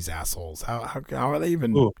maul these assholes. How are they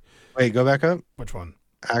even? Ooh. Wait, go back up. Which one?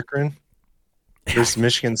 Akron. Versus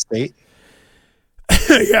Michigan State.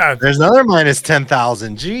 Yeah, there's another minus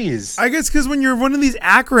 10,000. Jeez. I guess because when you're one of these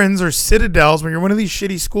Akrons or Citadels, when you're one of these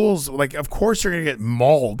shitty schools, like of course you're gonna get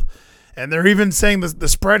mauled. And they're even saying the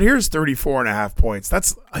spread here is 34.5 points.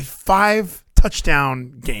 That's a 5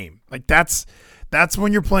 touchdown game. Like that's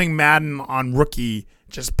when you're playing Madden on rookie,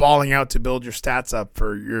 just balling out to build your stats up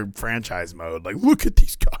for your franchise mode. Like look at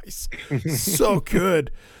these guys, so good.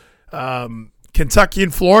 Kentucky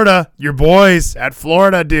and Florida, your boys at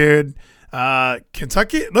Florida, dude.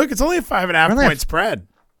 Kentucky, look, it's only a 5.5 point spread.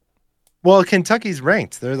 Well, Kentucky's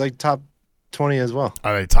ranked. They're like top 20 as well.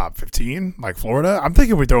 Are they top 15 like Florida? I'm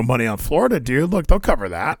thinking we throw money on Florida, dude. Look, they'll cover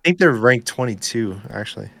that. I think they're ranked 22,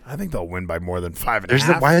 actually. I think they'll win by more than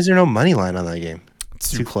 5.5. Why is there no money line on that game?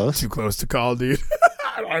 It's too close? Too close to call, dude.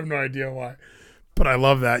 I have no idea why. But I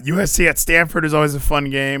love that. USC at Stanford is always a fun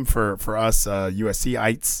game for us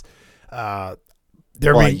USC-ites.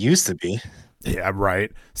 It used to be. Yeah,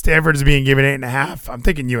 right. Stanford is being given 8.5. I'm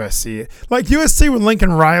thinking USC. Like USC with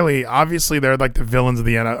Lincoln Riley, obviously they're like the villains of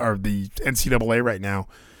the NCAA right now.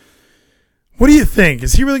 What do you think?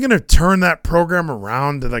 Is he really going to turn that program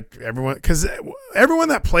around to like everyone? Because everyone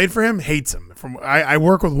that played for him hates him. I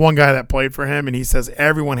work with one guy that played for him, and he says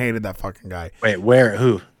everyone hated that fucking guy. Wait, where?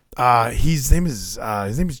 Who? His name is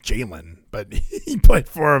Jalen, but he played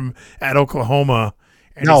for him at Oklahoma.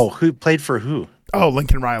 Who played for who? Oh,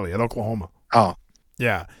 Lincoln Riley at Oklahoma. Oh,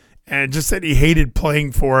 yeah. And just said he hated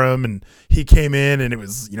playing for him, and he came in, and it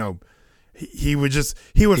was, he would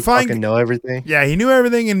fucking know everything. Yeah, he knew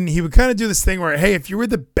everything, and he would kind of do this thing where, hey, if you were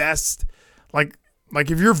the best, like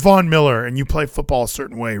if you're Von Miller and you play football a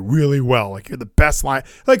certain way really well, like you're the best line,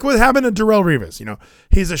 like what happened to Darrelle Revis,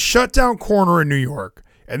 he's a shutdown corner in New York,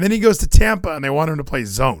 and then he goes to Tampa, and they want him to play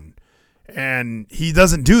zone, and he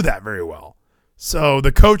doesn't do that very well. So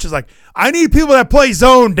the coach is like, I need people that play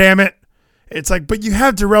zone, damn it. It's like, but you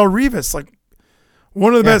have Darrelle Revis, like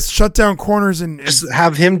one of the best shutdown corners in. Just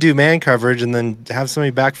have him do man coverage and then have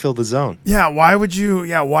somebody backfill the zone. Yeah, why would you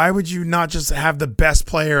not just have the best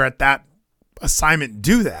player at that assignment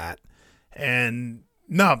do that? And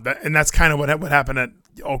that's kind of what happened at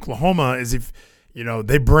Oklahoma is if,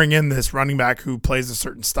 they bring in this running back who plays a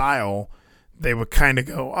certain style, they would kind of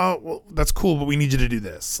go, oh, well, that's cool, but we need you to do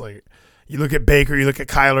this. Like, you look at Baker, you look at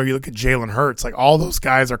Kyler, you look at Jalen Hurts. Like all those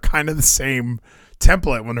guys are kind of the same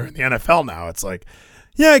template when they're in the NFL now. It's like,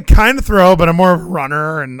 yeah, I kind of throw, but I'm more of a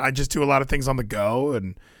runner, and I just do a lot of things on the go.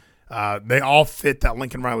 And they all fit that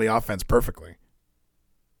Lincoln Riley offense perfectly.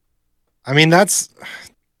 I mean,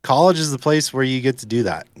 college is the place where you get to do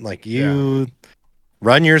that. Like you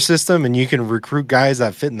run your system, and you can recruit guys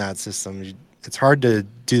that fit in that system. It's hard to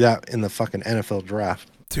do that in the fucking NFL draft.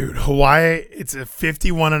 Dude, Hawaii, it's a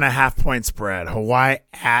 51.5 point spread. Hawaii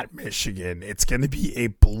at Michigan. It's going to be a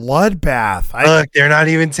bloodbath. Look, they're not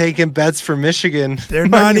even taking bets for Michigan. They're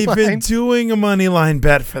not even doing a money line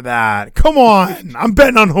bet for that. Come on. I'm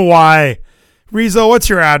betting on Hawaii. Rizzo, what's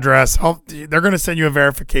your address? They're going to send you a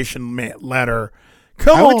verification letter.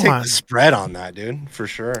 I would take the spread on that, dude, for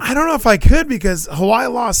sure. I don't know if I could because Hawaii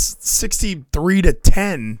lost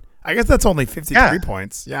 63-10. I guess that's only 53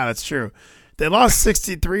 points. Yeah, that's true. They lost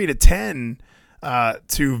 63-10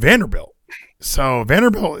 to Vanderbilt. So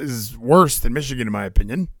Vanderbilt is worse than Michigan in my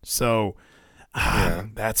opinion. So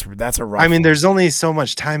that's a rough. I mean, one. there's only so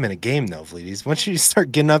much time in a game though, Fleeties. Once you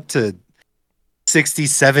start getting up to 60,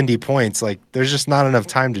 70 points, like there's just not enough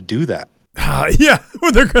time to do that. Yeah,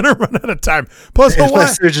 well, they're going to run out of time. Plus,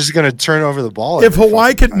 unless they're just going to turn over the ball. If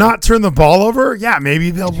Hawaii could not turn the ball over, yeah,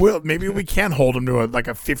 maybe will. Maybe we can hold them to a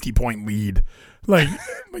 50-point lead. Like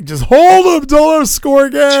just hold them, don't let them score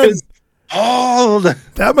again. Just hold.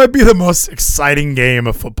 That might be the most exciting game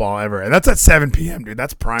of football ever, and that's at 7 p.m., dude.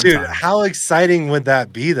 That's prime time. Dude, how exciting would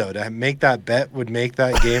that be though? To make that bet would make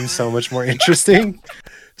that game so much more interesting.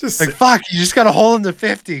 Just like fuck, you just got to hold them to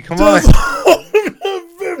 50. Come on.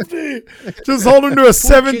 Just hold him to a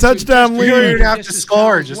 7-touchdown lead. You don't even have to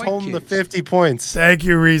score. Just hold him to 50 points. Thank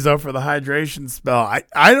you, Rizzo, for the hydration spell.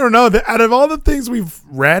 I don't know. Out of all the things we've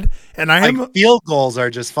read, and field goals are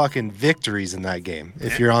just fucking victories in that game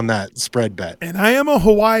if you're on that spread bet. And I am a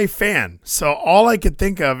Hawaii fan, so all I could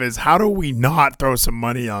think of is how do we not throw some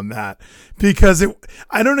money on that? Because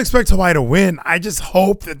I don't expect Hawaii to win. I just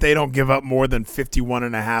hope that they don't give up more than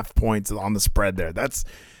 51.5 points on the spread there.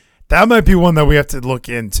 That might be one that we have to look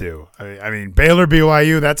into. I mean, Baylor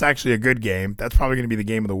BYU, that's actually a good game. That's probably going to be the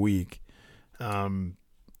game of the week. I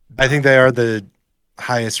think they are the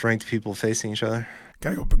highest ranked people facing each other.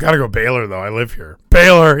 Gotta go Baylor though. I live here.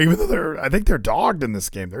 Baylor, even though I think they're dogged in this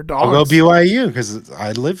game. They're dogged. I'll go BYU because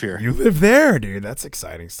I live here. You live there, dude. That's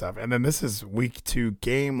exciting stuff. And then this is week 2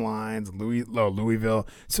 game lines. Louisville.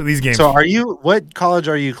 So these games. So what college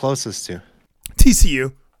are you closest to?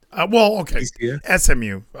 TCU. Well, okay, TCU?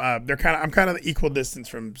 SMU. I'm kind of the equal distance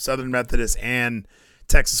from Southern Methodist and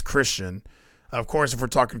Texas Christian. Of course, if we're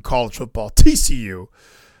talking college football, TCU.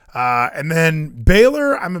 And then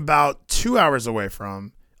Baylor, I'm about 2 hours away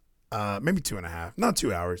from, maybe 2.5, not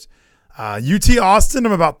 2 hours. UT Austin,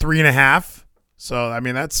 I'm about 3.5. So I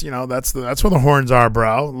mean, that's where the horns are,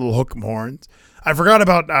 bro. Little hook 'em horns. I forgot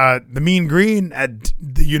about the Mean Green at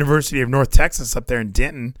the University of North Texas up there in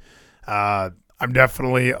Denton. I'm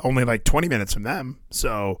definitely only like 20 minutes from them.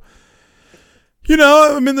 So,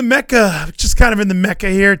 I'm in the Mecca, just kind of in the Mecca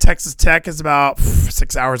here. Texas Tech is about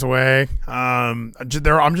 6 hours away. I'm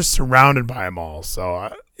just surrounded by them all.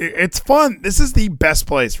 So it's fun. This is the best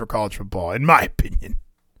place for college football, in my opinion.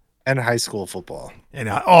 And high school football. And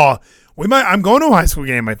I'm going to a high school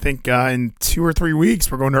game. I think in 2 or 3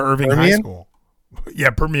 weeks, we're going to Irving High School. Yeah,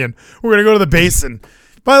 Permian. We're going to go to the Basin.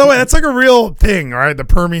 By the way, that's like a real thing, all right? The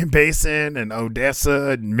Permian Basin and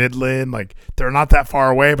Odessa and Midland, like they're not that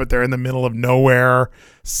far away, but they're in the middle of nowhere.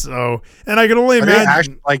 So, and I can only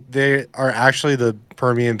imagine, they are actually the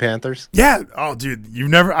Permian Panthers. Yeah. Oh, dude,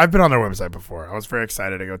 I've been on their website before. I was very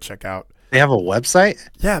excited to go check out. They have a website?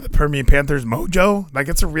 Yeah, the Permian Panthers Mojo, like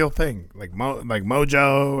it's a real thing, like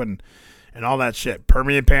Mojo and all that shit.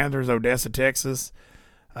 Permian Panthers, Odessa, Texas.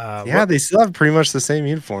 They still have pretty much the same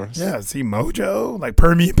uniforms. Yeah, see Mojo, like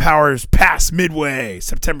Permian Powers past Midway,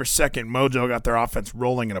 September 2nd. Mojo got their offense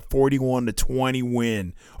rolling in a 41-20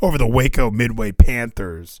 win over the Waco Midway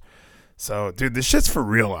Panthers. So, dude, this shit's for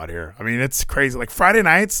real out here. I mean, it's crazy. Like Friday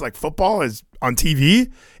nights, like football is on TV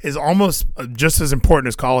is almost just as important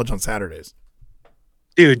as college on Saturdays.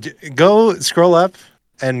 Dude, go scroll up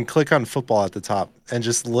and click on football at the top and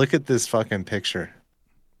just look at this fucking picture.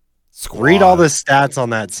 Squad. Read all the stats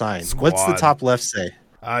on that sign. Squad. What's the top left say?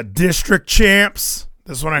 District champs.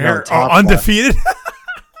 This one I heard. Undefeated.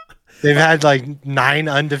 They've had like 9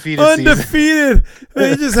 undefeated seasons.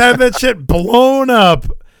 They just had that shit blown up.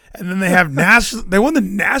 And then they have they won the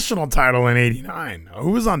national title in '89.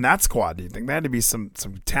 Who was on that squad? Do you think? There had to be some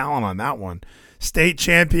talent on that one. State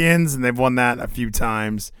champions, and they've won that a few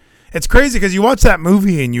times. It's crazy because you watch that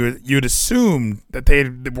movie and you'd assume that they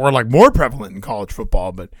were like more prevalent in college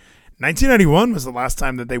football, but 1991 was the last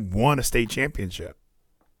time that they won a state championship.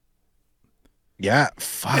 Yeah,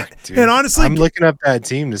 fuck, dude. And honestly, I'm looking up that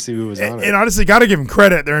team to see who was on it. And honestly, got to give them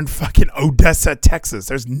credit. They're in fucking Odessa, Texas.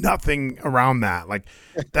 There's nothing around that. Like,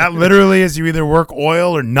 that literally is you either work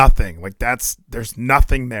oil or nothing. Like, there's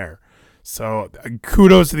nothing there. So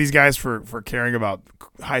kudos to these guys for caring about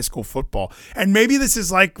high school football. And maybe this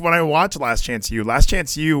is like when I watched Last Chance U. Last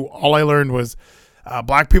Chance U, all I learned was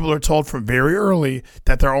black people are told from very early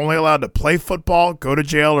that they're only allowed to play football, go to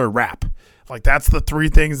jail, or rap. Like, that's the 3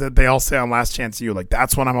 things that they all say on Last Chance U. Like,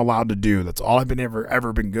 that's what I'm allowed to do. That's all I've been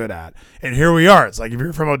ever been good at. And here we are. It's like, if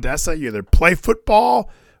you're from Odessa, you either play football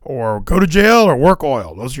or go to jail or work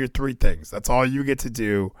oil. Those are your 3 things. That's all you get to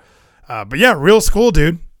do. But yeah, real school,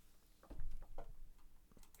 dude.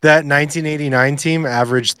 That 1989 team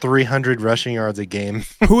averaged 300 rushing yards a game.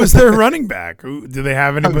 Who was their running back? Do they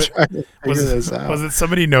have anybody? Was it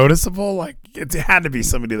somebody noticeable? Like it had to be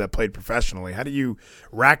somebody that played professionally. How do you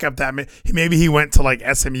rack up that? Maybe he went to like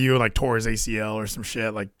SMU and like tore his ACL or some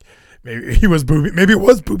shit. Like maybe he was Booby. Maybe it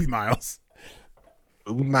was Booby Miles.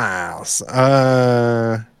 Booby Miles.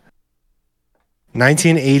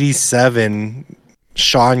 1987.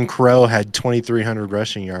 Sean Crow had 2,300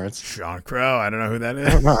 rushing yards. Sean Crow. I don't know who that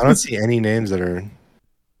is. I don't see any names that are.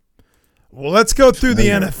 Well, let's go through the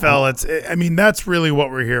NFL. That's really what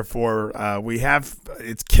we're here for.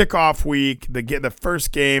 It's kickoff week. The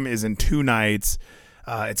first game is in 2 nights.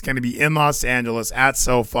 It's going to be in Los Angeles at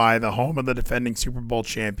SoFi, the home of the defending Super Bowl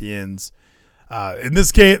champions. In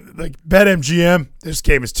this game, like BetMGM, this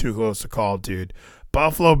game is too close to call, dude.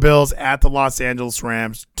 Buffalo Bills at the Los Angeles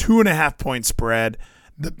Rams, 2.5-point spread.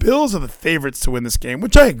 The Bills are the favorites to win this game,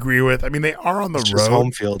 which I agree with. I mean, they are on the road. Just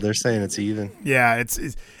home field. They're saying it's even. Yeah,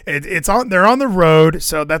 it's on. They're on the road,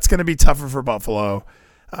 so that's going to be tougher for Buffalo.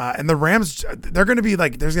 And the Rams, they're going to be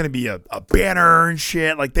like, there's going to be a banner and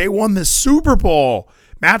shit. Like they won the Super Bowl.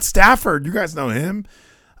 Matt Stafford, you guys know him.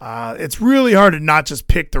 It's really hard to not just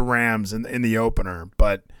pick the Rams in the opener,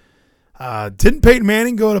 but. Didn't Peyton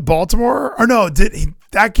Manning go to Baltimore? Or no,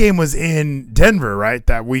 that game was in Denver, right?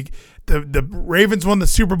 That week. The Ravens won the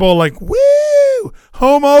Super Bowl like, woo,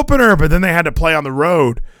 home opener. But then they had to play on the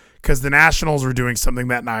road because the Nationals were doing something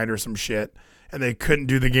that night or some shit. And they couldn't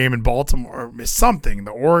do the game in Baltimore or something.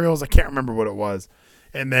 The Orioles, I can't remember what it was.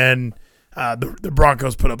 And then the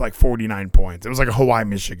Broncos put up like 49 points. It was like a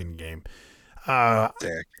Hawaii-Michigan game.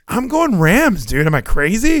 I'm going Rams, dude. Am I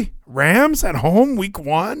crazy? Rams at home, week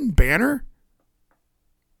 1, banner?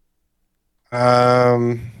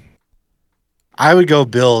 I would go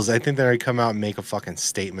Bills. I think they're going to come out and make a fucking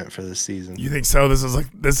statement for this season. You think so? This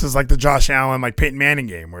is like the Josh Allen, like Peyton Manning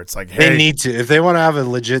game where it's like, hey. They need to. If they want to have a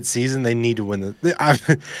legit season, they need to win.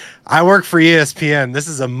 I work for ESPN. This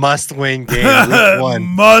is a must-win game. Week 1.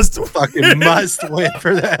 Must win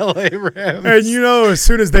for the LA Rams. And as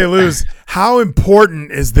soon as they lose, how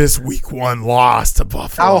important is this week 1 loss to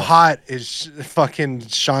Buffalo? How hot is fucking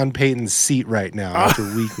Sean Payton's seat right now after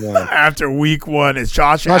week 1? After week 1, it's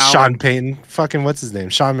Josh Allen. Not Sean Payton. Fucking what's his name?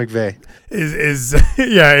 Sean McVay. Is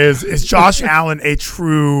Josh Allen a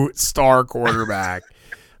true star quarterback?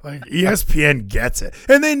 Like ESPN gets it.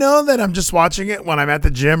 And they know that I'm just watching it when I'm at the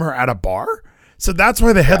gym or at a bar. So that's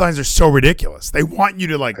why the headlines are so ridiculous. They want you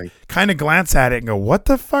to kind of glance at it and go, "What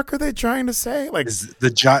the fuck are they trying to say?" Like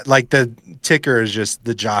the ticker is just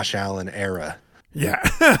the Josh Allen era. Yeah,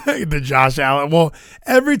 the Josh Allen. Well,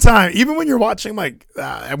 every time, even when you're watching, when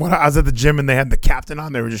I was at the gym and they had the captain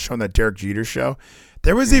on, they were just showing that Derek Jeter show.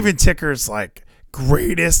 There was even tickers like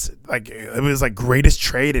greatest, it was like greatest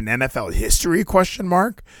trade in NFL history ?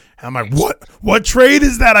 And I'm like, what trade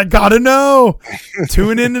is that? I gotta know.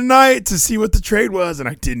 Tune in tonight to see what the trade was, and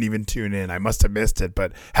I didn't even tune in. I must have missed it.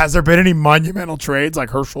 But has there been any monumental trades like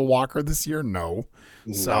Herschel Walker this year? No.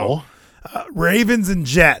 So. Ravens and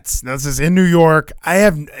Jets. Now this is in New York.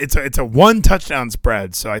 It's a 1 touchdown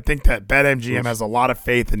spread, so I think that BetMGM has a lot of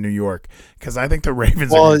faith in New York because I think the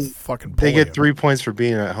Ravens are fucking. They get 3 points for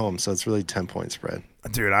being at home, so it's really 10-point spread.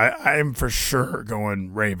 Dude, I am for sure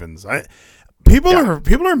going Ravens. People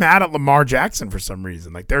are mad at Lamar Jackson for some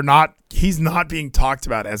reason. Like he's not being talked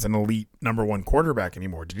about as an elite number 1 quarterback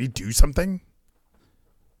anymore. Did he do something?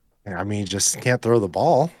 I mean, he just can't throw the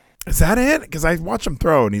ball. Is that it? Because I watch him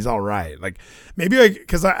throw and he's all right. Like maybe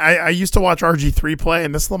because I used to watch RG3 play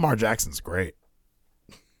and this Lamar Jackson's great.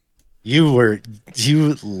 You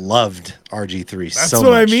loved RG3 That's so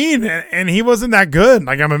what much. I mean, and he wasn't that good.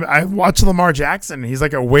 Like I watched Lamar Jackson. And he's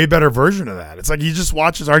like a way better version of that. It's like he just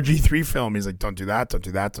watches RG3 film. He's like, don't do that, don't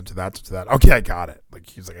do that, don't do that, don't do that. Okay, I got it. Like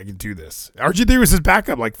he's like, I can do this. RG3 was his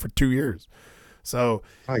backup for 2 years. So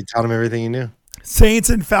he taught him everything he knew. Saints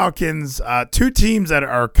and Falcons, 2 teams that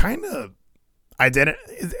are kind of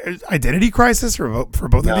identity crisis for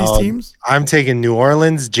both of these teams. I'm taking New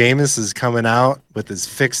Orleans. Jameis is coming out with his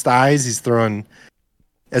fixed eyes. He's throwing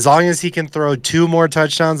as long as he can throw 2 more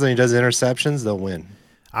touchdowns than he does interceptions, they'll win.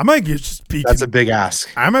 I might just be. That's a big ask.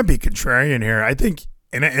 I might be contrarian here. I think,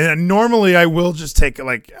 and normally I will just take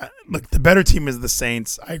look. The better team is the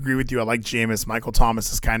Saints. I agree with you. I like Jameis. Michael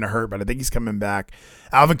Thomas is kind of hurt, but I think he's coming back.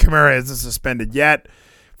 Alvin Kamara isn't suspended yet.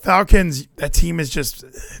 Falcons, that team is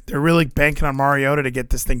they're really banking on Mariota to get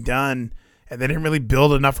this thing done, and they didn't really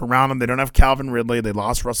build enough around him. They don't have Calvin Ridley. They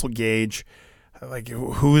lost Russell Gage.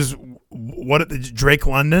 Drake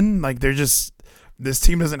London? This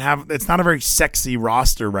team doesn't have – it's not a very sexy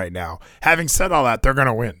roster right now. Having said all that, they're going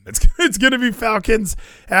to win. It's going to be Falcons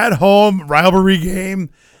at home, rivalry game.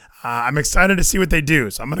 I'm excited to see what they do.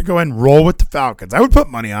 So I'm going to go ahead and roll with the Falcons. I would put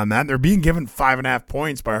money on that. They're being given 5.5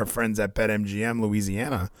 points by our friends at BetMGM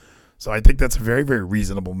Louisiana. So I think that's a very, very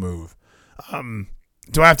reasonable move.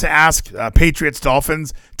 Do I have to ask Patriots,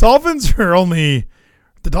 Dolphins? Dolphins are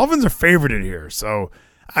favorited here. So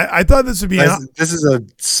I thought this would be. This is a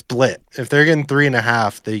split. If they're getting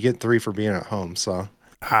 3.5, they get 3 for being at home. So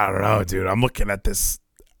I don't know, dude. I'm looking at this.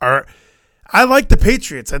 I like the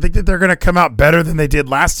Patriots. I think that they're going to come out better than they did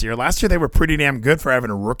last year. Last year, they were pretty damn good for having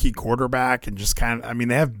a rookie quarterback and just kind of, I mean,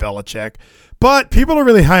 they have Belichick. But people are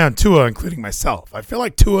really high on Tua, including myself. I feel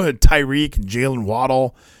like Tua and Tyreek and Jalen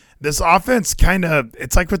Waddle, this offense kind of,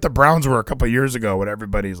 it's like what the Browns were a couple of years ago when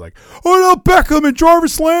everybody's like, oh, no, Beckham and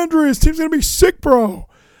Jarvis Landry, his team's going to be sick, bro.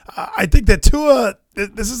 I think that Tua,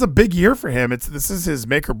 this is a big year for him. This is his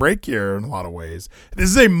make or break year in a lot of ways. This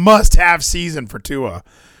is a must-have season for Tua.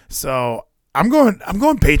 So I'm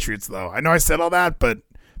going Patriots though. I know I said all that, but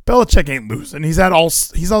Belichick ain't losing. He's had all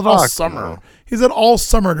summer. No. He's had all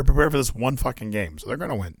summer to prepare for this one fucking game. So they're going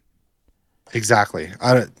to win. Exactly.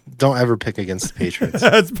 Don't ever pick against the Patriots.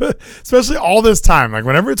 Especially all this time. Like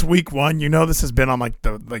whenever it's week 1, this has been on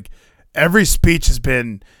every speech has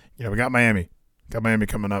been, we got Miami. Got Miami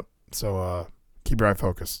coming up. So keep your eye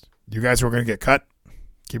focused. You guys who are going to get cut,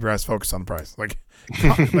 keep your eyes focused on the price. Like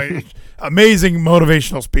amazing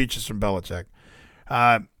motivational speeches from Belichick.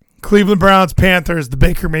 Cleveland Browns, Panthers, the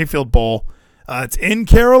Baker Mayfield Bowl. It's in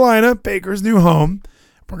Carolina, Baker's new home.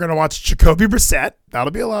 We're going to watch Jacoby Brissett.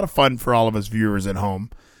 That'll be a lot of fun for all of us viewers at home.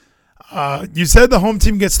 You said the home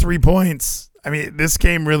team gets 3 points. I mean, this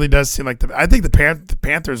game really does seem like I think the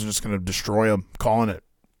Panthers are just going to destroy them, calling it.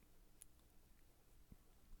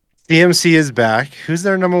 CMC is back. Who's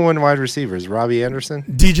their number 1 wide receiver? Is Robbie Anderson?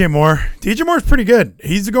 DJ Moore. DJ Moore's pretty good.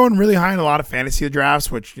 He's going really high in a lot of fantasy drafts,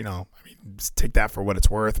 which, just take that for what it's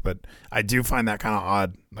worth. But I do find that kind of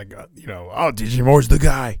odd. Like, DJ Moore's the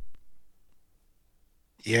guy.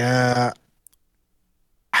 Yeah.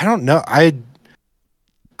 I don't know.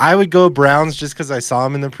 I would go Browns just because I saw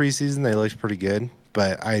them in the preseason. They looked pretty good.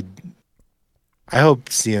 But I hope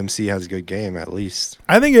CMC has a good game at least.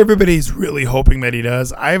 I think everybody's really hoping that he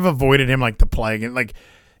does. I've avoided him like the plague. And like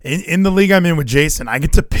in the league I'm in with Jason, I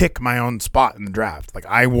get to pick my own spot in the draft. Like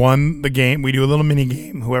I won the game. We do a little mini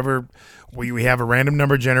game. Whoever we have a random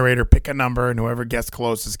number generator, pick a number, and whoever gets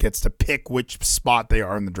closest gets to pick which spot they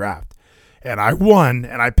are in the draft. And I won,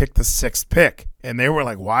 and I picked the 6th pick. And they were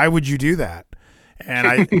like, "Why would you do that?" And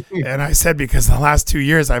I said, because the last 2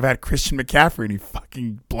 years I've had Christian McCaffrey and he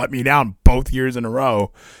fucking let me down both years in a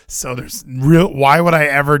row. So why would I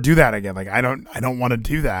ever do that again? Like I don't want to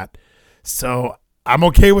do that. So I'm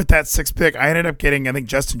okay with that 6th pick. I ended up getting, I think,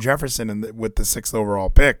 Justin Jefferson with the 6th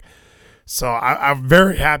overall pick. So I'm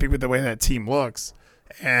very happy with the way that team looks.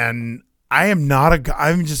 And I'm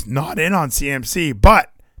just not in on CMC,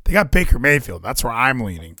 but they got Baker Mayfield. That's where I'm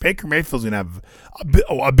leaning. Baker Mayfield's going to have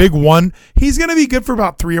a big one. He's going to be good for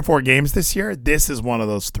about 3 or 4 games this year. This is one of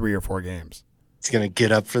those 3 or 4 games. He's going to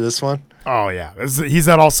get up for this one? Oh, yeah. He's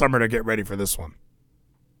had all summer to get ready for this one.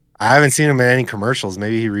 I haven't seen him in any commercials.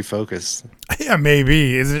 Maybe he refocused. Yeah,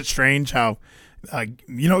 maybe. Isn't it strange how,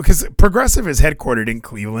 because Progressive is headquartered in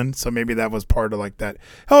Cleveland, so maybe that was part of like that.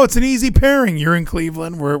 Oh, it's an easy pairing. You're in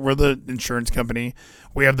Cleveland. We're the insurance company.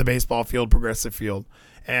 We have the baseball field, Progressive Field.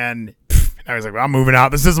 And I was like, well, I'm moving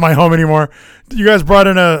out. This isn't my home anymore. You guys brought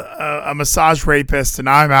in a massage rapist, and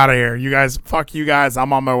I'm out of here. You guys, fuck you guys.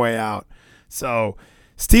 I'm on my way out. So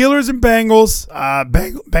Steelers and Bengals.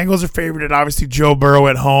 Bengals are favorited. Obviously, Joe Burrow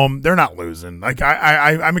at home. They're not losing. Like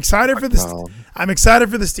I'm excited for this. I'm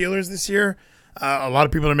excited for the Steelers this year. A lot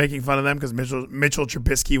of people are making fun of them because Mitchell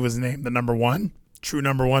Trubisky was named the number 1, true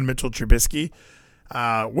number 1, Mitchell Trubisky.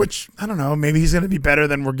 Which I don't know. Maybe he's going to be better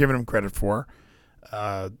than we're giving him credit for.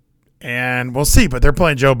 And we'll see, but they're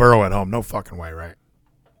playing Joe Burrow at home. No fucking way, right?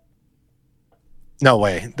 No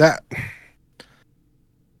way. That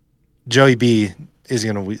Joey B is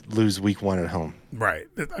going to lose week 1 at home. Right.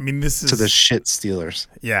 I mean, this is to the shit Steelers.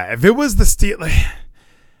 Yeah, if it was the Steelers,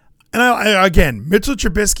 and again, Mitchell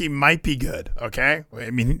Trubisky might be good. Okay, I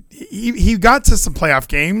mean, he got to some playoff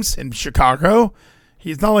games in Chicago.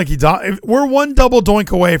 He's not like we're one double doink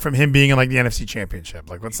away from him being in like the NFC Championship.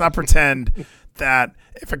 Like, let's not pretend that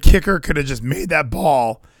if a kicker could have just made that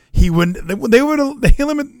ball, he wouldn't. They would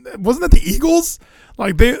have. Wasn't that the Eagles?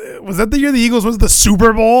 Like, was that the year the Eagles was the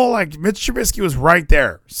Super Bowl? Like, Mitch Trubisky was right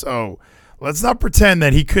there. So let's not pretend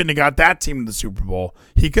that he couldn't have got that team to the Super Bowl.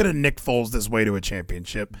 He could have Nick Foles this way to a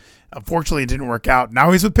championship. Unfortunately, it didn't work out.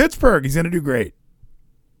 Now he's with Pittsburgh. He's going to do great.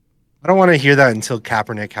 I don't want to hear that until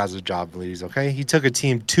Kaepernick has a job, please, okay? He took a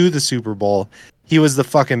team to the Super Bowl. He was the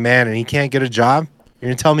fucking man, and he can't get a job? You're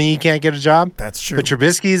gonna tell me he can't get a job? That's true. But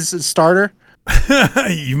Trubisky's a starter.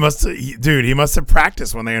 He must have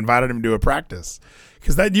practiced when they invited him to a practice,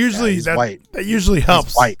 because that usually that usually helps.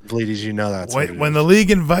 He's white, bleed, as you know that's when the league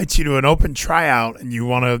invites you to an open tryout and you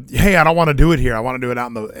want to, hey, I don't want to do it here. I want to do it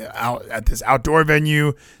out at this outdoor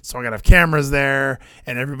venue, so I gotta have cameras there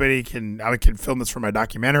and I can film this for my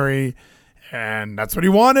documentary. And that's what he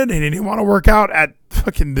wanted. He didn't want to work out at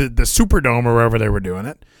fucking the Superdome or wherever they were doing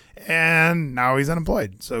it. And now he's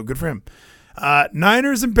unemployed. So good for him.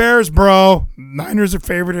 Niners and Bears, bro. Niners are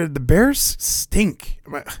favorited. The Bears stink.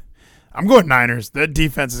 I'm going Niners. That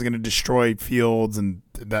defense is going to destroy Fields and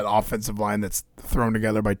that offensive line that's thrown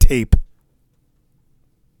together by tape.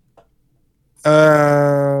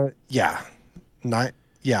 Yeah.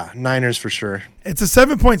 Niners for sure. It's a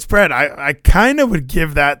 7-point spread. I kind of would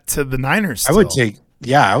give that to the Niners still.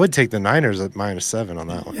 I would take the Niners at -7 on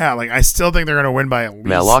that one. Yeah, like I still think they're going to win by at least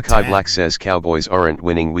Malachi 10. Black says Cowboys aren't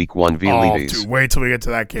winning week 1 v Levies. Dude, wait till we get to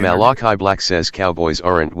that game. Malachi Black says Cowboys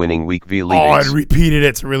aren't winning week v Levies. Oh, I repeated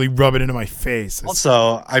it to really rub it into my face.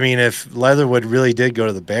 Also, I mean, if Leatherwood really did go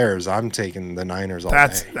to the Bears, I'm taking the Niners all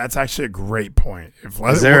day. That's actually a great point.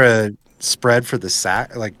 Is there a spread for the sack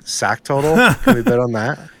total? Can we bet on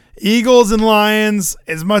that? Eagles and Lions,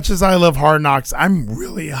 as much as I love Hard Knocks, I'm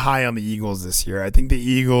really high on the Eagles this year. I think the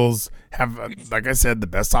Eagles have, like I said, the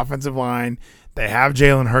best offensive line. They have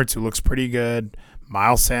Jalen Hurts, who looks pretty good.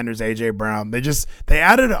 Miles Sanders, A.J. Brown. They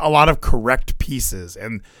added a lot of correct pieces.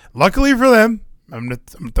 And luckily for them, I'm going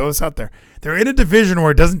to throw this out there, they're in a division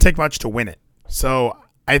where it doesn't take much to win it. So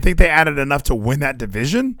I think they added enough to win that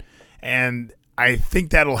division. And I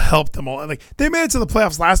think that'll help them all. Like, they made it to the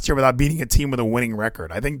playoffs last year without beating a team with a winning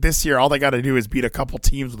record. I think this year all they got to do is beat a couple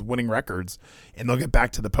teams with winning records, and they'll get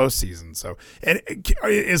back to the postseason. So, and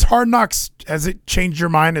is Hard Knocks, has it changed your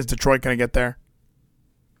mind? Is Detroit going to get there?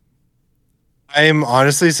 I'm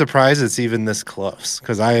honestly surprised it's even this close,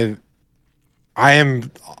 because I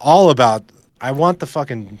am all about. I want the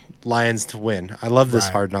fucking Lions to win. I love this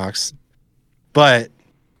Hard Knocks, but.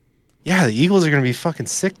 Yeah, the Eagles are going to be fucking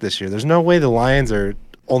sick this year. There's no way the Lions are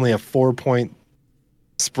only a 4-point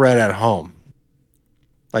spread at home.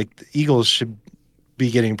 Like, the Eagles should be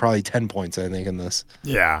getting probably 10 points, I think, in this.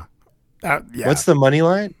 Yeah. What's the money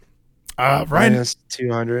line? Right.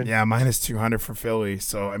 -200. Yeah, -200 for Philly.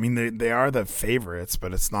 So, I mean, they are the favorites,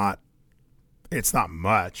 but it's not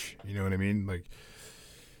much. You know what I mean? Like,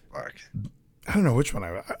 fuck. I don't know which one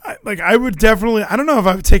I would definitely. I don't know if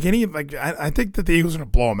I would take any. Like, I think that the Eagles are going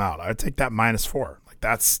to blow them out. I would take that -4. Like,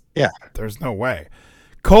 that's There's no way.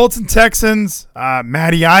 Colts and Texans.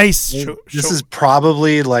 Matty Ice. This is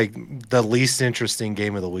probably like the least interesting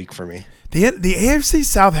game of the week for me. The AFC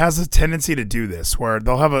South has a tendency to do this, where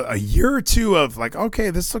they'll have a year or two of like,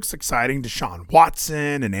 okay, this looks exciting. Deshaun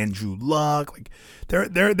Watson and Andrew Luck. Like,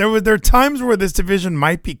 there are times where this division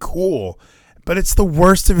might be cool. But it's the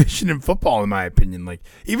worst division in football, in my opinion. Like,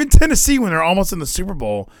 even Tennessee, when they're almost in the Super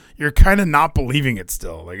Bowl, you're kind of not believing it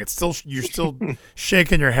still. Like, you're still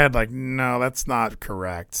shaking your head like, no, that's not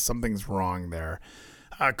correct. Something's wrong there.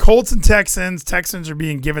 Colts and Texans. Texans are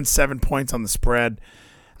being given 7 points on the spread.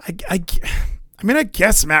 I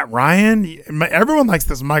guess Matt Ryan. Everyone likes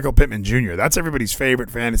this Michael Pittman Jr. That's everybody's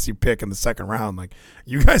favorite fantasy pick in the second round. Like,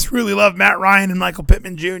 you guys really love Matt Ryan and Michael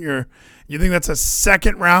Pittman Jr. You think that's a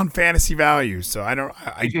second round fantasy value. So I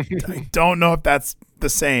don't know if that's the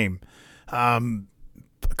same.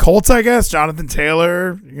 Colts, I guess. Jonathan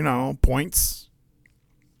Taylor, points.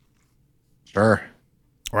 Sure.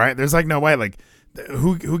 Right? There's like no way. Like,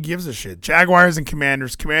 who gives a shit? Jaguars and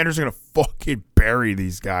Commanders. Commanders are going to fucking bury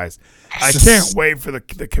these guys. I can't wait for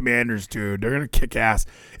the Commanders, dude. They're going to kick ass.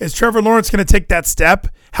 Is Trevor Lawrence going to take that step?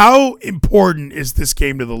 How important is this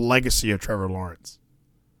game to the legacy of Trevor Lawrence?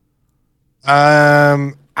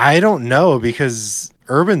 I don't know, because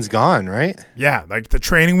Urban's gone, right? Yeah, like the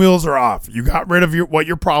training wheels are off. You got rid of what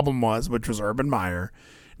your problem was, which was Urban Meyer.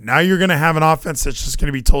 Now you're going to have an offense that's just going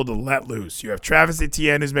to be told to let loose. You have Travis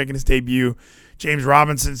Etienne, who's making his debut. James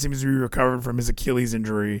Robinson seems to be recovered from his Achilles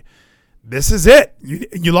injury. This is it.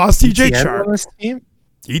 You lost TJ Chark.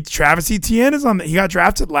 Travis Etienne is on. He got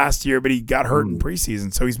drafted last year, but he got hurt in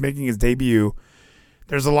preseason, so he's making his debut.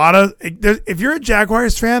 There's a lot of. If you're a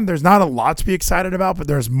Jaguars fan, there's not a lot to be excited about, but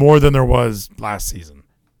there's more than there was last season.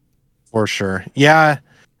 For sure. Yeah.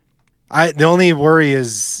 The only worry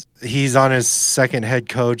is he's on his second head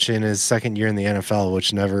coach in his second year in the NFL,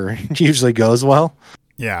 which never usually goes well.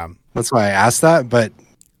 Yeah. That's why I asked that, but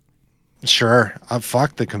sure.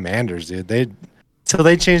 Fuck the Commanders, dude. Till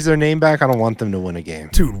they change their name back, I don't want them to win a game.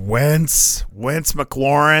 Dude, Wentz,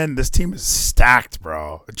 McLaurin, this team is stacked,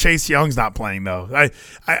 bro. Chase Young's not playing though.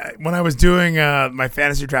 I when I was doing my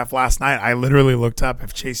fantasy draft last night, I literally looked up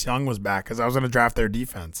if Chase Young was back because I was going to draft their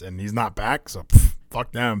defense, and he's not back, so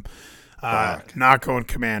fuck them. Not going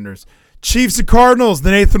Commanders. Chiefs and Cardinals,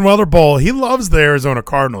 the Nathan Weller Bowl. He loves the Arizona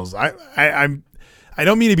Cardinals. I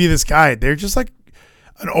don't mean to be this guy. They're just like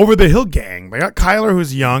an over the hill gang. They got Kyler,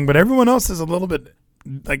 who's young, but everyone else is a little bit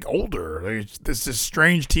like older. Like, this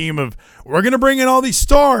strange team of we're gonna bring in all these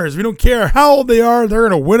stars. We don't care how old they are. They're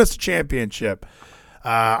gonna win us a championship.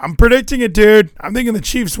 I'm predicting it, dude. I'm thinking the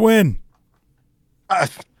Chiefs win.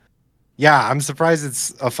 Yeah, I'm surprised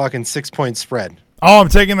it's a fucking 6-point spread. Oh, I'm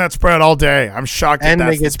taking that spread all day. I'm shocked. And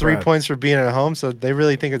that's they get the 3 spread. points for being at home, so they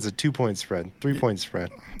really think it's a 2-point spread, 3-point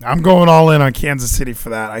spread. I'm going all in on Kansas City for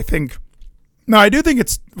that. I do think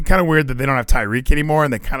it's kind of weird that they don't have Tyreek anymore,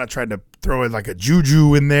 and they kind of tried to throw in like a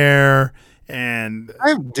Juju in there. And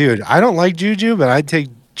I don't like Juju, but I'd take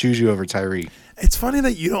Juju over Tyreek. it's funny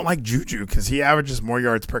that you don't like Juju because he averages more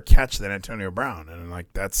yards per catch than Antonio Brown, and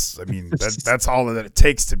like that's all that it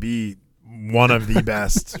takes to be one of the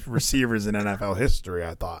best receivers in NFL history.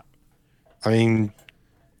 I thought. I mean,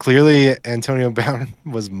 clearly Antonio Brown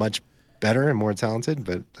was much better and more talented,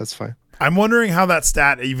 but that's fine. I'm wondering how that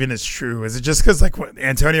stat even is true. Is it just because like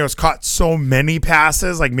Antonio's caught so many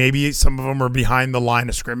passes, like maybe some of them are behind the line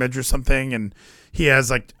of scrimmage or something, and he has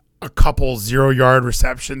like a couple 0-yard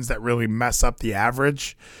receptions that really mess up the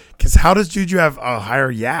average? Because how does Juju have a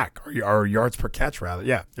higher yak or yards per catch rather?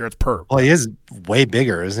 Yeah, yards per. Well, he is way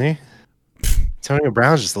bigger, isn't he? Antonio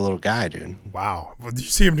Brown's just a little guy, dude. Wow. Well, did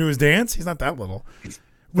you see him do his dance? He's not that little.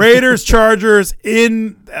 Raiders, Chargers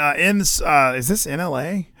is this in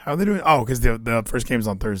LA? How are they doing? Oh, because the first game's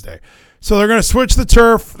on Thursday. So they're going to switch the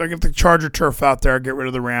turf. They're going to get the Charger turf out there, get rid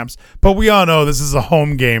of the Rams. But we all know this is a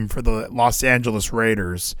home game for the Los Angeles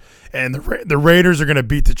Raiders. And the Raiders are going to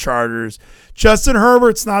beat the Chargers. Justin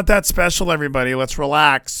Herbert's not that special, everybody. Let's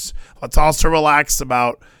relax. Let's also relax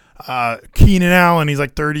about Keenan Allen. He's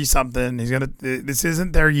like 30-something. This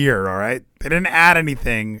isn't their year, all right? They didn't add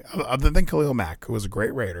anything other than Khalil Mack, who was a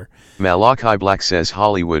great Raider. Malachi Black says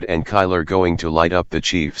Hollywood and Kyler going to light up the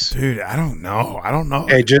Chiefs. Dude, I don't know.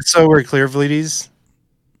 Hey, just so we're clear, Vlities,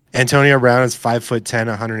 Antonio Brown is 5'10",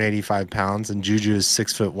 185 pounds, and Juju is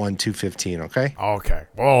 6'1", 215. Okay. Okay.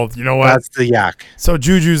 Well, you know what? That's the yak. So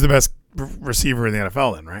Juju's the best receiver in the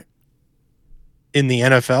NFL, then, right? In the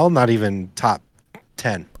NFL, not even top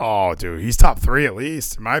 10. Oh, dude, he's top 3 at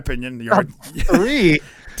least, in my opinion. Top 3.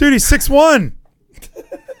 Dude, he's 6'1".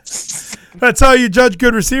 That's how you judge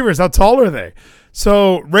good receivers. How tall are they?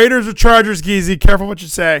 So Raiders or Chargers, Geezy? Careful what you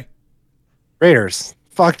say. Raiders.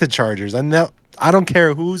 Fuck the Chargers. I don't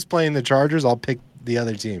care who's playing the Chargers. I'll pick the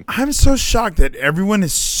other team. I'm so shocked that everyone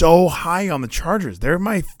is so high on the Chargers. They're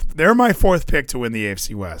my 4th pick to win the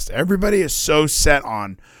AFC West. Everybody is so set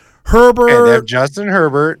on Herbert. Okay, they have Justin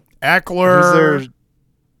Herbert. Eckler.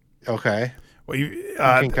 Okay. Well,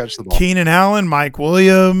 can catch the ball. Keenan Allen, Mike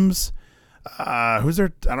Williams. Who's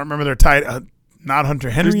their? I don't remember their tight. Not Hunter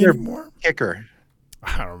Henry Who's their anymore. Kicker?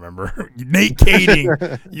 I don't remember. Nate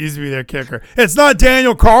Kading used to be their kicker. It's not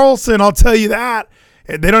Daniel Carlson, I'll tell you that.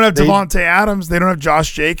 They don't have Devontae Adams. They don't have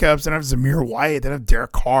Josh Jacobs. They don't have Zamir White. They don't have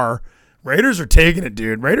Derek Carr. Raiders are taking it,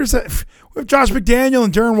 dude. Raiders have Josh McDaniel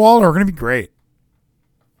and Darren Waller are going to be great.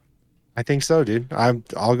 I think so, dude.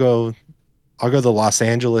 I'll go the Los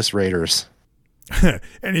Angeles Raiders.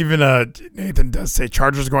 And even Nathan does say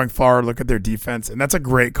Chargers going far. Look at their defense, and that's a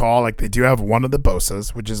great call. Like they do have one of the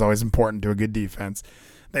Bosas, which is always important to a good defense.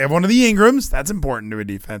 They have one of the Ingrams, that's important to a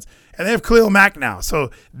defense, and they have Khalil Mack now.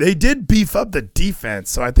 So they did beef up the defense.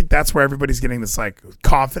 So I think that's where everybody's getting this like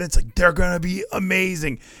confidence, like they're gonna be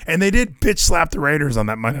amazing. And they did bitch slap the Raiders on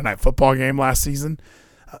that Monday Night Football game last season.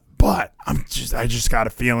 But I just got a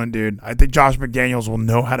feeling, dude. I think Josh McDaniels will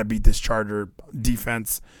know how to beat this Charger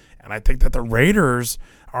defense. And I think that the Raiders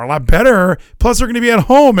are a lot better. Plus, they're going to be at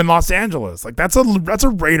home in Los Angeles. Like that's a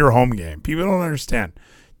Raider home game. People don't understand.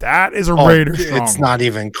 That is a Raider strong. It's not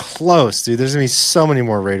even close, dude. There's going to be so many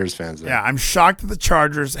more Raiders fans there. Yeah, I'm shocked that the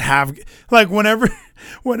Chargers have like whenever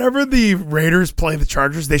the Raiders play the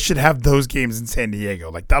Chargers, they should have those games in San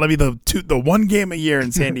Diego. Like that'll be the one game a year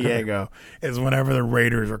in San Diego is whenever the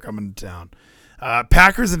Raiders are coming to town.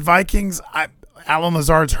 Packers and Vikings. Alan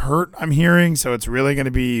Lazard's hurt, I'm hearing, so it's really going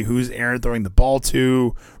to be who's Aaron throwing the ball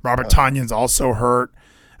to. Robert Tonyan's also hurt.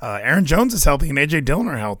 Aaron Jones is healthy and A.J. Dillon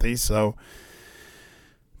are healthy, so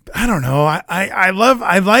I don't know. I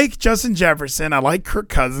like Justin Jefferson. I like Kirk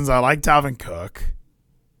Cousins. I like Dalvin Cook.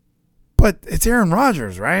 But it's Aaron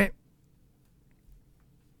Rodgers, right?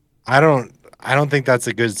 I don't I don't think that's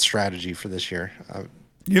a good strategy for this year.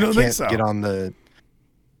 You don't think so? Get on the.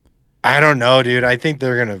 I don't know, dude. I think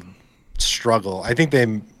they're gonna struggle. I think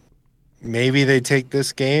maybe they take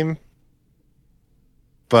this game,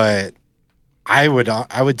 but I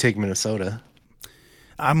would take Minnesota.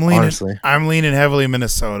 I'm leaning honestly. I'm leaning heavily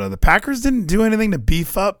Minnesota. The Packers didn't do anything to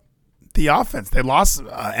beef up the offense. They lost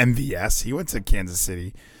MVS. He went to Kansas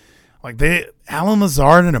City. Like Alan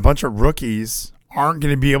Lazard and a bunch of rookies aren't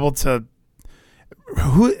going to be able to.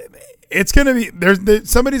 It's going to be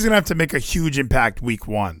somebody's going to have to make a huge impact week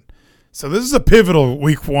 1. So this is a pivotal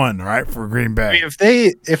week 1, right, for Green Bay. I mean,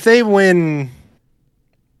 if they win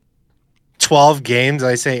 12 games,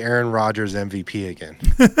 I say Aaron Rodgers MVP again.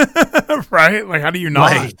 Right? Like, how do you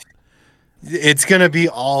not? Like, it's going to be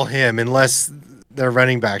all him unless their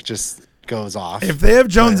running back just goes off. If they have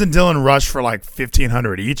Jones and Dylan rush for like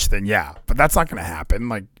 1,500 each, then yeah. But that's not going to happen.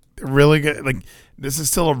 Like, really good. Like, this is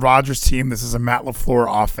still a Rodgers team. This is a Matt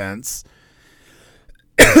LaFleur offense.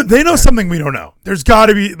 They know something we don't know. There's got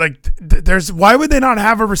to be like, why would they not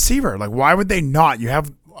have a receiver? Like, why would they not? You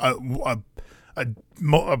have a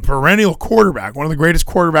perennial quarterback, one of the greatest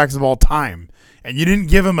quarterbacks of all time, and you didn't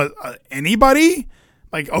give him anybody.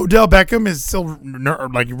 Like, Odell Beckham is still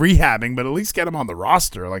like rehabbing, but at least get him on the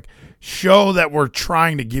roster. Like, show that we're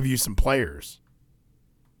trying to give you some players.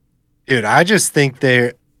 Dude, I just think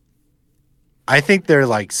they're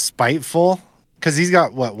like spiteful because he's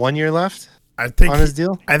got 1 year left. I think on his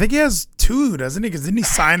deal. I think he has 2, doesn't he? Because didn't he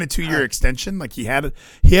sign a 2-year extension? Like he had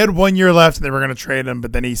 1 year left, and they were going to trade him,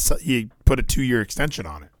 but then he put a 2-year extension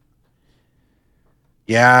on it.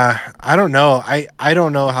 Yeah, I don't know. I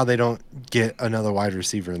don't know how they don't get another wide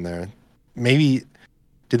receiver in there. Maybe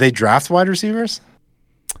did they draft wide receivers?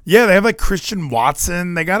 Yeah, they have like Christian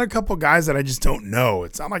Watson. They got a couple guys that I just don't know.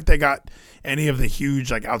 It's not like they got any of the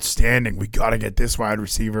huge, like, outstanding. We got to get this wide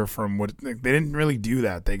receiver from what they didn't really do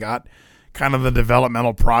that. They got kind of the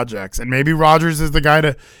developmental projects, and maybe Rodgers is the guy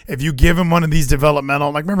to, if you give him one of these developmental,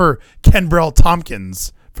 like remember Ken Burrell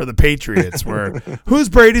Tompkins for the Patriots, where who's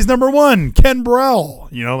Brady's number 1? Ken Burrell.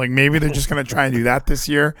 You know, like maybe they're just going to try and do that this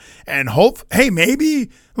year, and maybe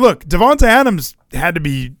look, Devonta Adams had to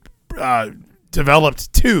be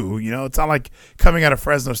developed too. You know, it's not like coming out of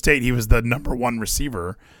Fresno State he was the number 1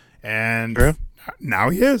 receiver, and now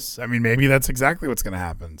he is. I mean, maybe that's exactly what's going to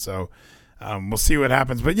happen. So. We'll see what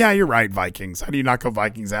happens. But, yeah, you're right, Vikings. How do you not go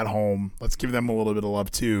Vikings at home? Let's give them a little bit of love,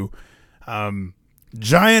 too.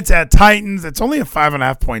 Giants at Titans. It's only a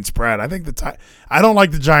 5.5-point spread. I think I don't like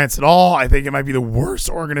the Giants at all. I think it might be the worst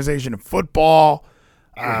organization in football.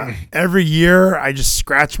 Every year, I just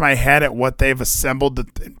scratch my head at what they've assembled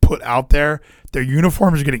and put out there. Their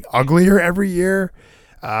uniforms are getting uglier every year.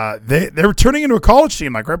 They're turning into a college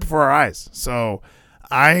team, like right before our eyes. So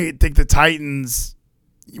I think the Titans –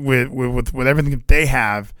 with everything that they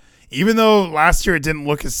have, even though last year it didn't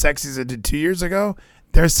look as sexy as it did 2 years ago,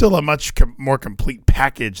 they're still a much more complete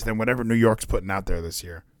package than whatever New York's putting out there this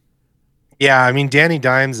year. Yeah, I mean, Danny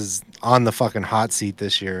Dimes is on the fucking hot seat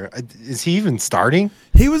this year. Is he even starting?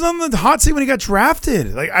 He was on the hot seat when he got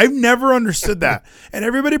drafted. Like, I've never understood that. And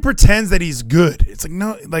everybody pretends that he's good. It's like,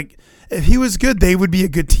 no, like, if he was good, they would be a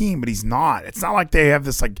good team, but he's not. It's not like they have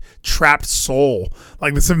this, like, trapped soul,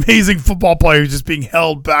 like this amazing football player who's just being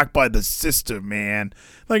held back by the system, man.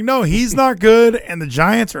 Like, no, he's not good, and the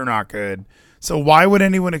Giants are not good. So why would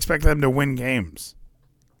anyone expect them to win games?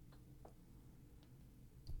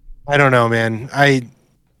 I don't know, man. I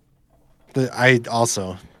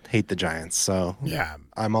also hate the Giants, so yeah,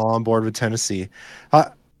 I'm all on board with Tennessee.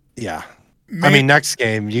 Yeah. I mean, next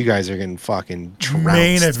game, you guys are getting fucking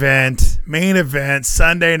trounced. Main event,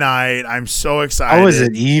 Sunday night. I'm so excited. How is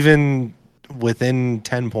it even within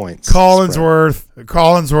 10 points?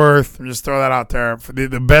 Collinsworth. Just throw that out there. For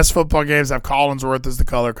the best football games have Collinsworth as the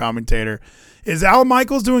color commentator. Is Al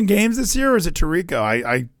Michaels doing games this year, or is it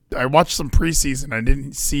Tirico? I watched some preseason. I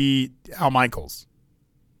didn't see Al Michaels.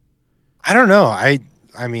 I don't know.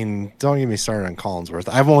 I mean, don't get me started on Collinsworth.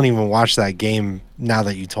 I won't even watch that game now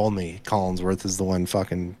that you told me Collinsworth is the one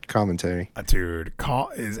fucking commentary. Dude,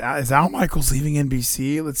 is Al Michaels leaving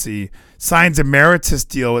NBC? Let's see. Signs emeritus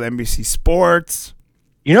deal with NBC Sports.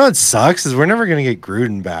 You know what sucks is we're never going to get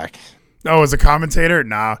Gruden back. Oh, as a commentator?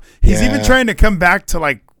 Nah. He's even trying to come back to,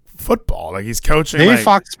 like, football. Like, he's coaching. Maybe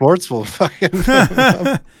Fox Sports will fucking...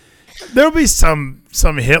 There'll be some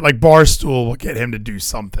hit, like Barstool will get him to do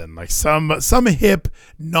something, like some hip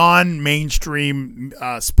non-mainstream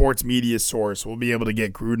sports media source will be able to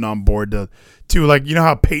get Gruden on board to like, you know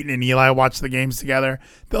how Peyton and Eli watch the games together?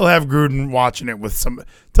 They'll have Gruden watching it with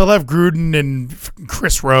they'll have Gruden and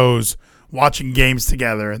Chris Rose watching games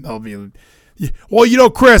together, and they'll be, Well,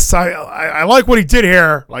 Chris, I like what he did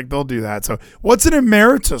here. Like, they'll do that. So what's an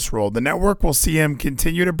emeritus role? The network will see him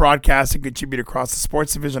continue to broadcast and contribute across the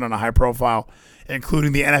sports division on a high profile,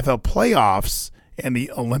 including the NFL playoffs and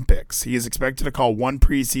the Olympics. He is expected to call one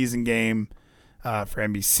preseason game for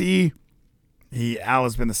NBC. Al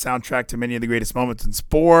has been the soundtrack to many of the greatest moments in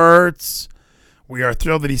sports. We are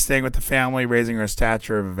thrilled that he's staying with the family, raising our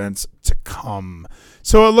stature of events to come.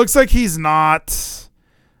 So it looks like he's not...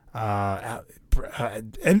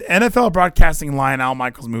 NFL broadcasting lion Al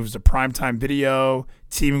Michaels moves to primetime video,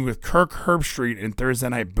 teaming with Kirk Herbstreit in Thursday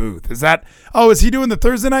Night Booth. Is he doing the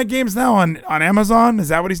Thursday night games now on Amazon? Is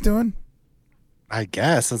that what he's doing? I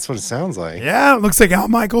guess that's what it sounds like. Yeah, it looks like Al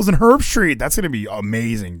Michaels and Herbstreit. That's going to be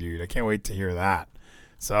amazing, dude. I can't wait to hear that.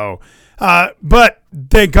 So, but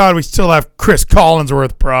thank God we still have Chris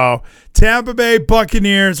Collinsworth, bro. Tampa Bay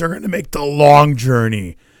Buccaneers are going to make the long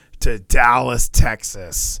journey to Dallas,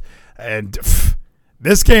 Texas. And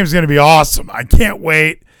this game's going to be awesome. I can't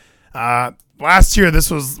wait. Last year,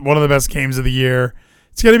 this was one of the best games of the year.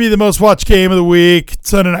 It's going to be the most watched game of the week.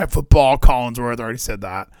 Sunday Night Football, Collinsworth already said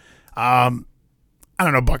that. I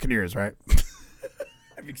don't know, Buccaneers, right?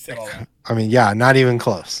 Having said all that. I mean, yeah, not even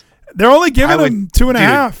close. They're only giving them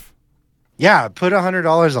 2.5. Yeah, put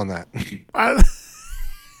 $100 on that.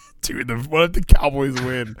 Dude, what if the Cowboys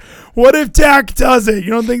win? What if Dak does it? You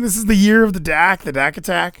don't think this is the year of the Dak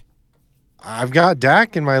attack? I've got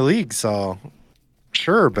Dak in my league, so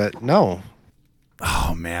sure, but no.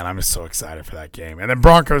 Oh, man, I'm just so excited for that game. And then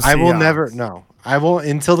Broncos. I will never, no. I will,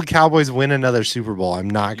 until the Cowboys win another Super Bowl, I'm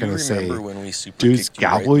not going to say, dude's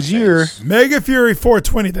Cowboys year. Mega Fury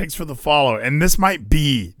 420, thanks for the follow. And this might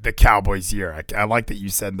be the Cowboys year. I like that you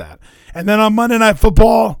said that. And then on Monday Night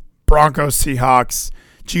Football, Broncos, Seahawks.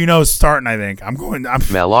 Gino's starting, I think.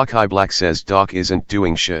 Malachi Black says Doc isn't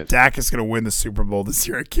doing shit. Dak is going to win the Super Bowl this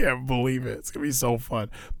year. I can't believe it. It's going to be so fun.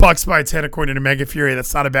 Bucks by 10 according to Mega Fury.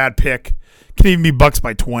 That's not a bad pick. Can even be Bucks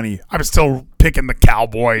by 20. I'm still picking the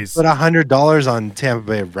Cowboys. Put $100 on Tampa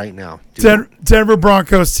Bay right now. Denver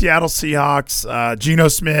Broncos, Seattle Seahawks, Geno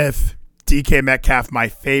Smith, DK Metcalf, my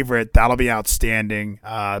favorite. That'll be outstanding.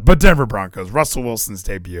 But Denver Broncos, Russell Wilson's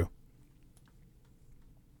debut.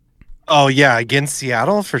 Oh, yeah, against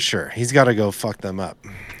Seattle, for sure. He's got to go fuck them up.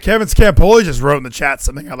 Kevin Scampoli just wrote in the chat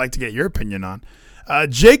something I'd like to get your opinion on.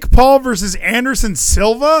 Jake Paul versus Anderson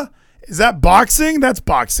Silva? Is that boxing? That's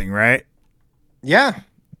boxing, right? Yeah,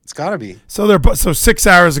 it's got to be. So 6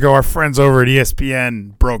 hours ago, our friends over at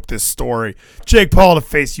ESPN broke this story. Jake Paul to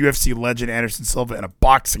face UFC legend Anderson Silva in a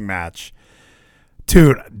boxing match.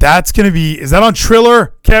 Dude, that's going to be – is that on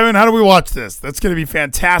Triller? Kevin, how do we watch this? That's going to be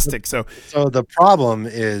fantastic. So the problem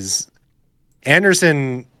is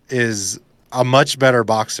Anderson is a much better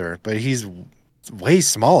boxer, but he's way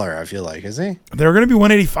smaller, I feel like, isn't he? They're going to be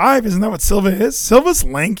 185. Isn't that what Silva is? Silva's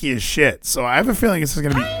lanky as shit, so I have a feeling this is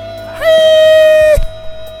going to be –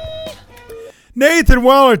 Nathan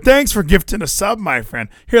Weller, thanks for gifting a sub, my friend.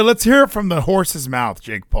 Here, let's hear it from the horse's mouth,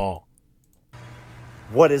 Jake Paul.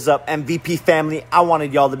 What is up, MVP family? I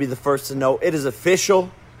wanted y'all to be the first to know it is official.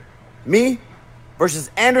 Me versus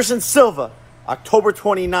Anderson Silva, October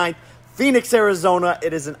 29th, Phoenix, Arizona.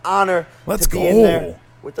 It is an honor to be in there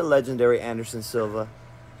with the legendary Anderson Silva.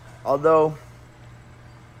 Although,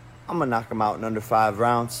 I'm going to knock him out in under 5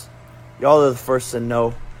 rounds. Y'all are the first to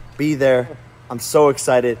know. Be there. I'm so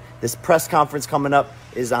excited. This press conference coming up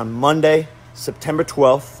is on Monday, September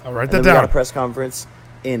 12th. I'll write that down. We got a press conference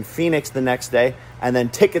in Phoenix the next day, and then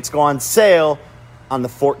tickets go on sale on the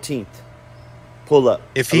 14th. Pull up.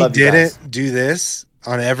 If he didn't do this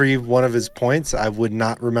on every one of his points, I would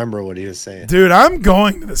not remember what he was saying. Dude, I'm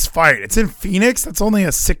going to this fight. It's in Phoenix. That's only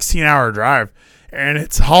a 16-hour drive, and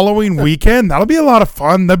it's Halloween weekend. That'll be a lot of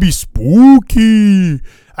fun. That'll be spooky.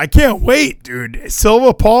 I can't wait, dude.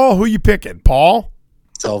 Silva, Paul, who you picking? Paul?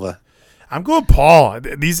 Silva. I'm going Paul.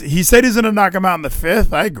 He said he's going to knock him out in the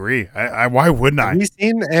 5th. I agree. Why wouldn't I? Have you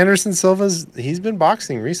seen Anderson Silva's? He's been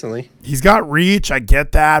boxing recently. He's got reach. I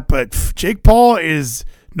get that. But Jake Paul is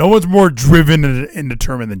 – no one's more driven and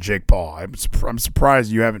determined than Jake Paul. I'm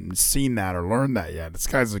surprised you haven't seen that or learned that yet. This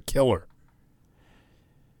guy's a killer.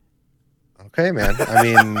 Okay, man. I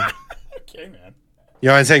mean – okay, man. You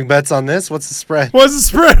want to take bets on this? What's the spread? What's the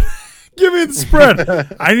spread? Give me the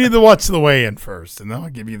spread. I need to watch the weigh-in first, and then I'll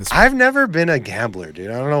give you the spread. I've never been a gambler, dude.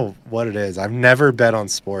 I don't know what it is. I've never bet on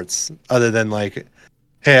sports other than like,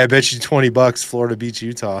 hey, I bet you $20 Florida beats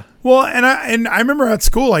Utah. Well, and I remember at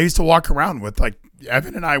school I used to walk around with like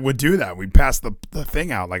Evan and I would do that. We'd pass the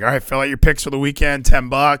thing out. Like, all right, fill out your picks for the weekend,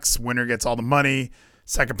 $10. Winner gets all the money.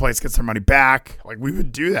 Second place gets their money back. Like, we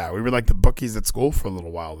would do that. We were like the bookies at school for a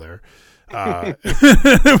little while there.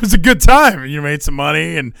 It was a good time. You made some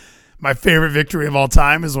money, and my favorite victory of all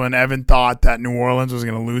time is when Evan thought that New Orleans was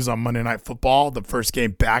going to lose on Monday Night Football, the first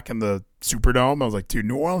game back in the Superdome. I was like, dude,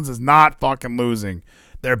 New Orleans is not fucking losing.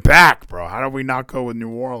 They're back, bro. How do we not go with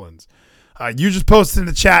New Orleans? You just posted in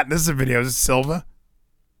the chat. This is a video. Is it Silva?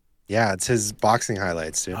 Yeah, it's his boxing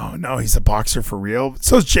highlights, dude. Oh, no. He's a boxer for real.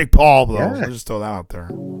 So is Jake Paul, though. Yeah. We'll just throw that out there.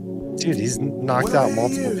 Dude, he's knocked out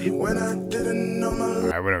multiple people. All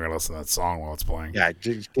right, we're not going to listen to that song while it's playing. Yeah,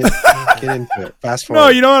 get into it. Fast forward. No,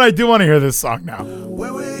 you know what? I do want to hear this song now.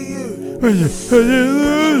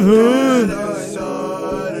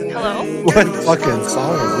 Hello? What fucking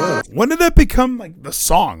song is this? When did that become like the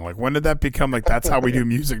song? Like, when did that become like that's how we do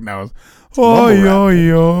music now? Oh, yo,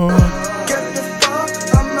 yo. Get the fuck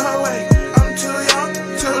on my way. I'm too young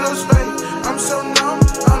to lose weight. I'm so numb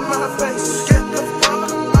on my face. Get the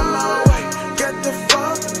fuck on my way. Get the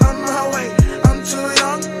fuck on my way. I'm too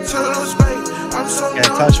young to lose weight. I'm so Can't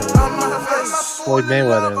touch him. on my face. Floyd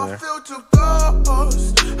Mayweather in there.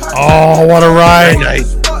 Oh, what a ride.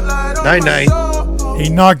 Night night. He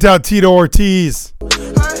knocked out Tito Ortiz. I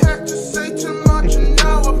had to say too much and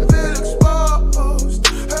now I feel exposed.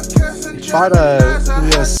 Fought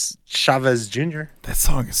Luis Chavez Jr. That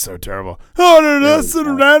song is so terrible. Like,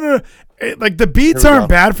 the beats Here we aren't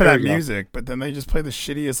go. bad for Here that we go. music, but then they just play the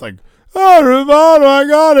shittiest, like, oh, Rivado, I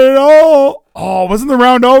got it all. Oh, wasn't the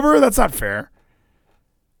round over? That's not fair.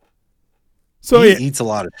 So He yeah, eats a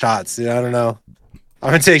lot of shots, dude. I don't know. I'm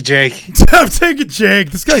gonna take Jake. I'm taking Jake.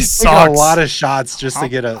 This guy Took sucks. a lot of shots just to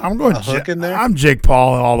get I'm going a hook in there. I'm Jake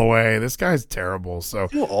Paul all the way. This guy's terrible. So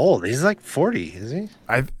Too old. He's like 40, is he?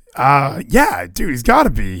 yeah, dude, he's got to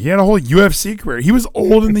be. He had a whole UFC career. He was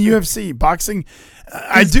old in the UFC boxing.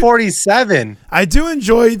 He's 47. I do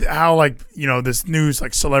enjoy how, like, you know, this news,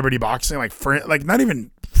 like, celebrity boxing, like not even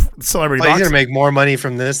celebrity He's boxing. gonna make more money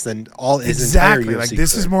from this than all his Exactly. entire UFC Like,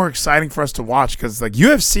 this is career. more exciting for us to watch because, like,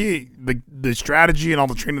 UFC, the strategy and all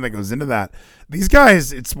the training that goes into that, these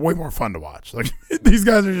guys, it's way more fun to watch. Like, these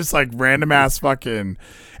guys are just like random ass fucking.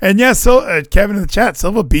 And yeah, so Kevin in the chat,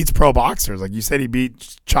 Silva beats pro boxers. Like you said, he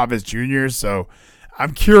beat Chavez Jr. So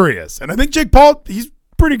I'm curious, and I think Jake Paul, he's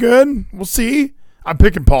pretty good. We'll see. I'm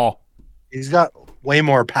picking Paul. He's got way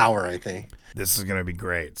more power, I think. This is gonna be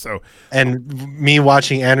great. So, And me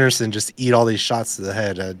watching Anderson just eat all these shots to the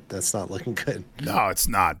head, that's not looking good. no, it's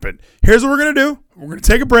not. But here's what we're going to do. We're going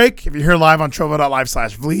to take a break. If you're here live on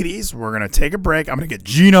Trovo.live/Vleeties, we're going to take a break. I'm going to get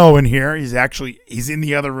Gino in here. He's in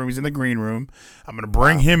the other room. He's in the green room. I'm going to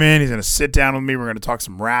bring him in. He's going to sit down with me. We're going to talk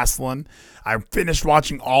some wrestling. I finished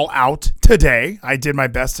watching All Out today. I did my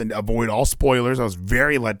best to avoid all spoilers. I was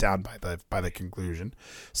very let down by the conclusion.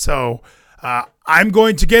 So I'm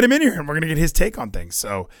going to get him in here, and we're going to get his take on things.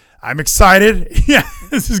 So I'm excited. Yeah,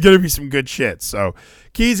 this is going to be some good shit. So,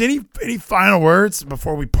 Keys, any final words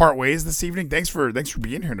before we part ways this evening? Thanks for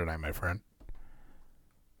being here tonight, my friend.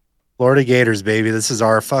 Florida Gators, baby. This is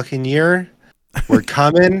our fucking year. We're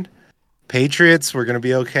coming. Patriots, we're going to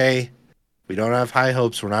be okay. We don't have high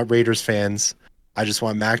hopes. We're not Raiders fans. I just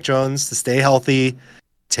want Mac Jones to stay healthy,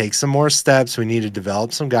 take some more steps. We need to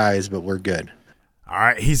develop some guys, but we're good. All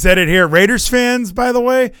right, he said it here. Raiders fans, by the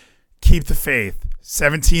way, keep the faith.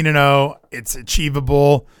 17-0, it's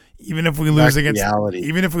achievable. Even if we lose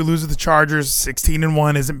with the Chargers,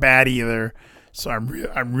 16-1 isn't bad either. So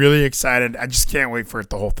I'm really excited. I just can't wait for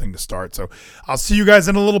the whole thing to start. So I'll see you guys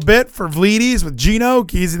in a little bit for Vleeties with Gino.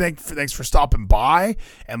 Geezy, thanks for stopping by,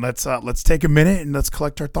 and let's take a minute and let's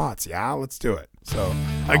collect our thoughts. Yeah, let's do it. So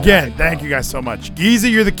again, thank you guys so much. Geezy,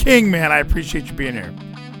 you're the king, man. I appreciate you being here.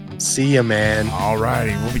 See ya, man. All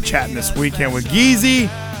righty, we'll be chatting this weekend with Geezy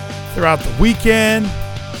throughout the weekend.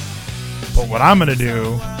 But what I'm gonna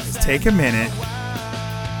do is take a minute,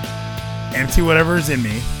 empty whatever is in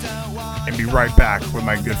me, and be right back with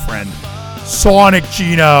my good friend Sonic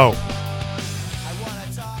Gino.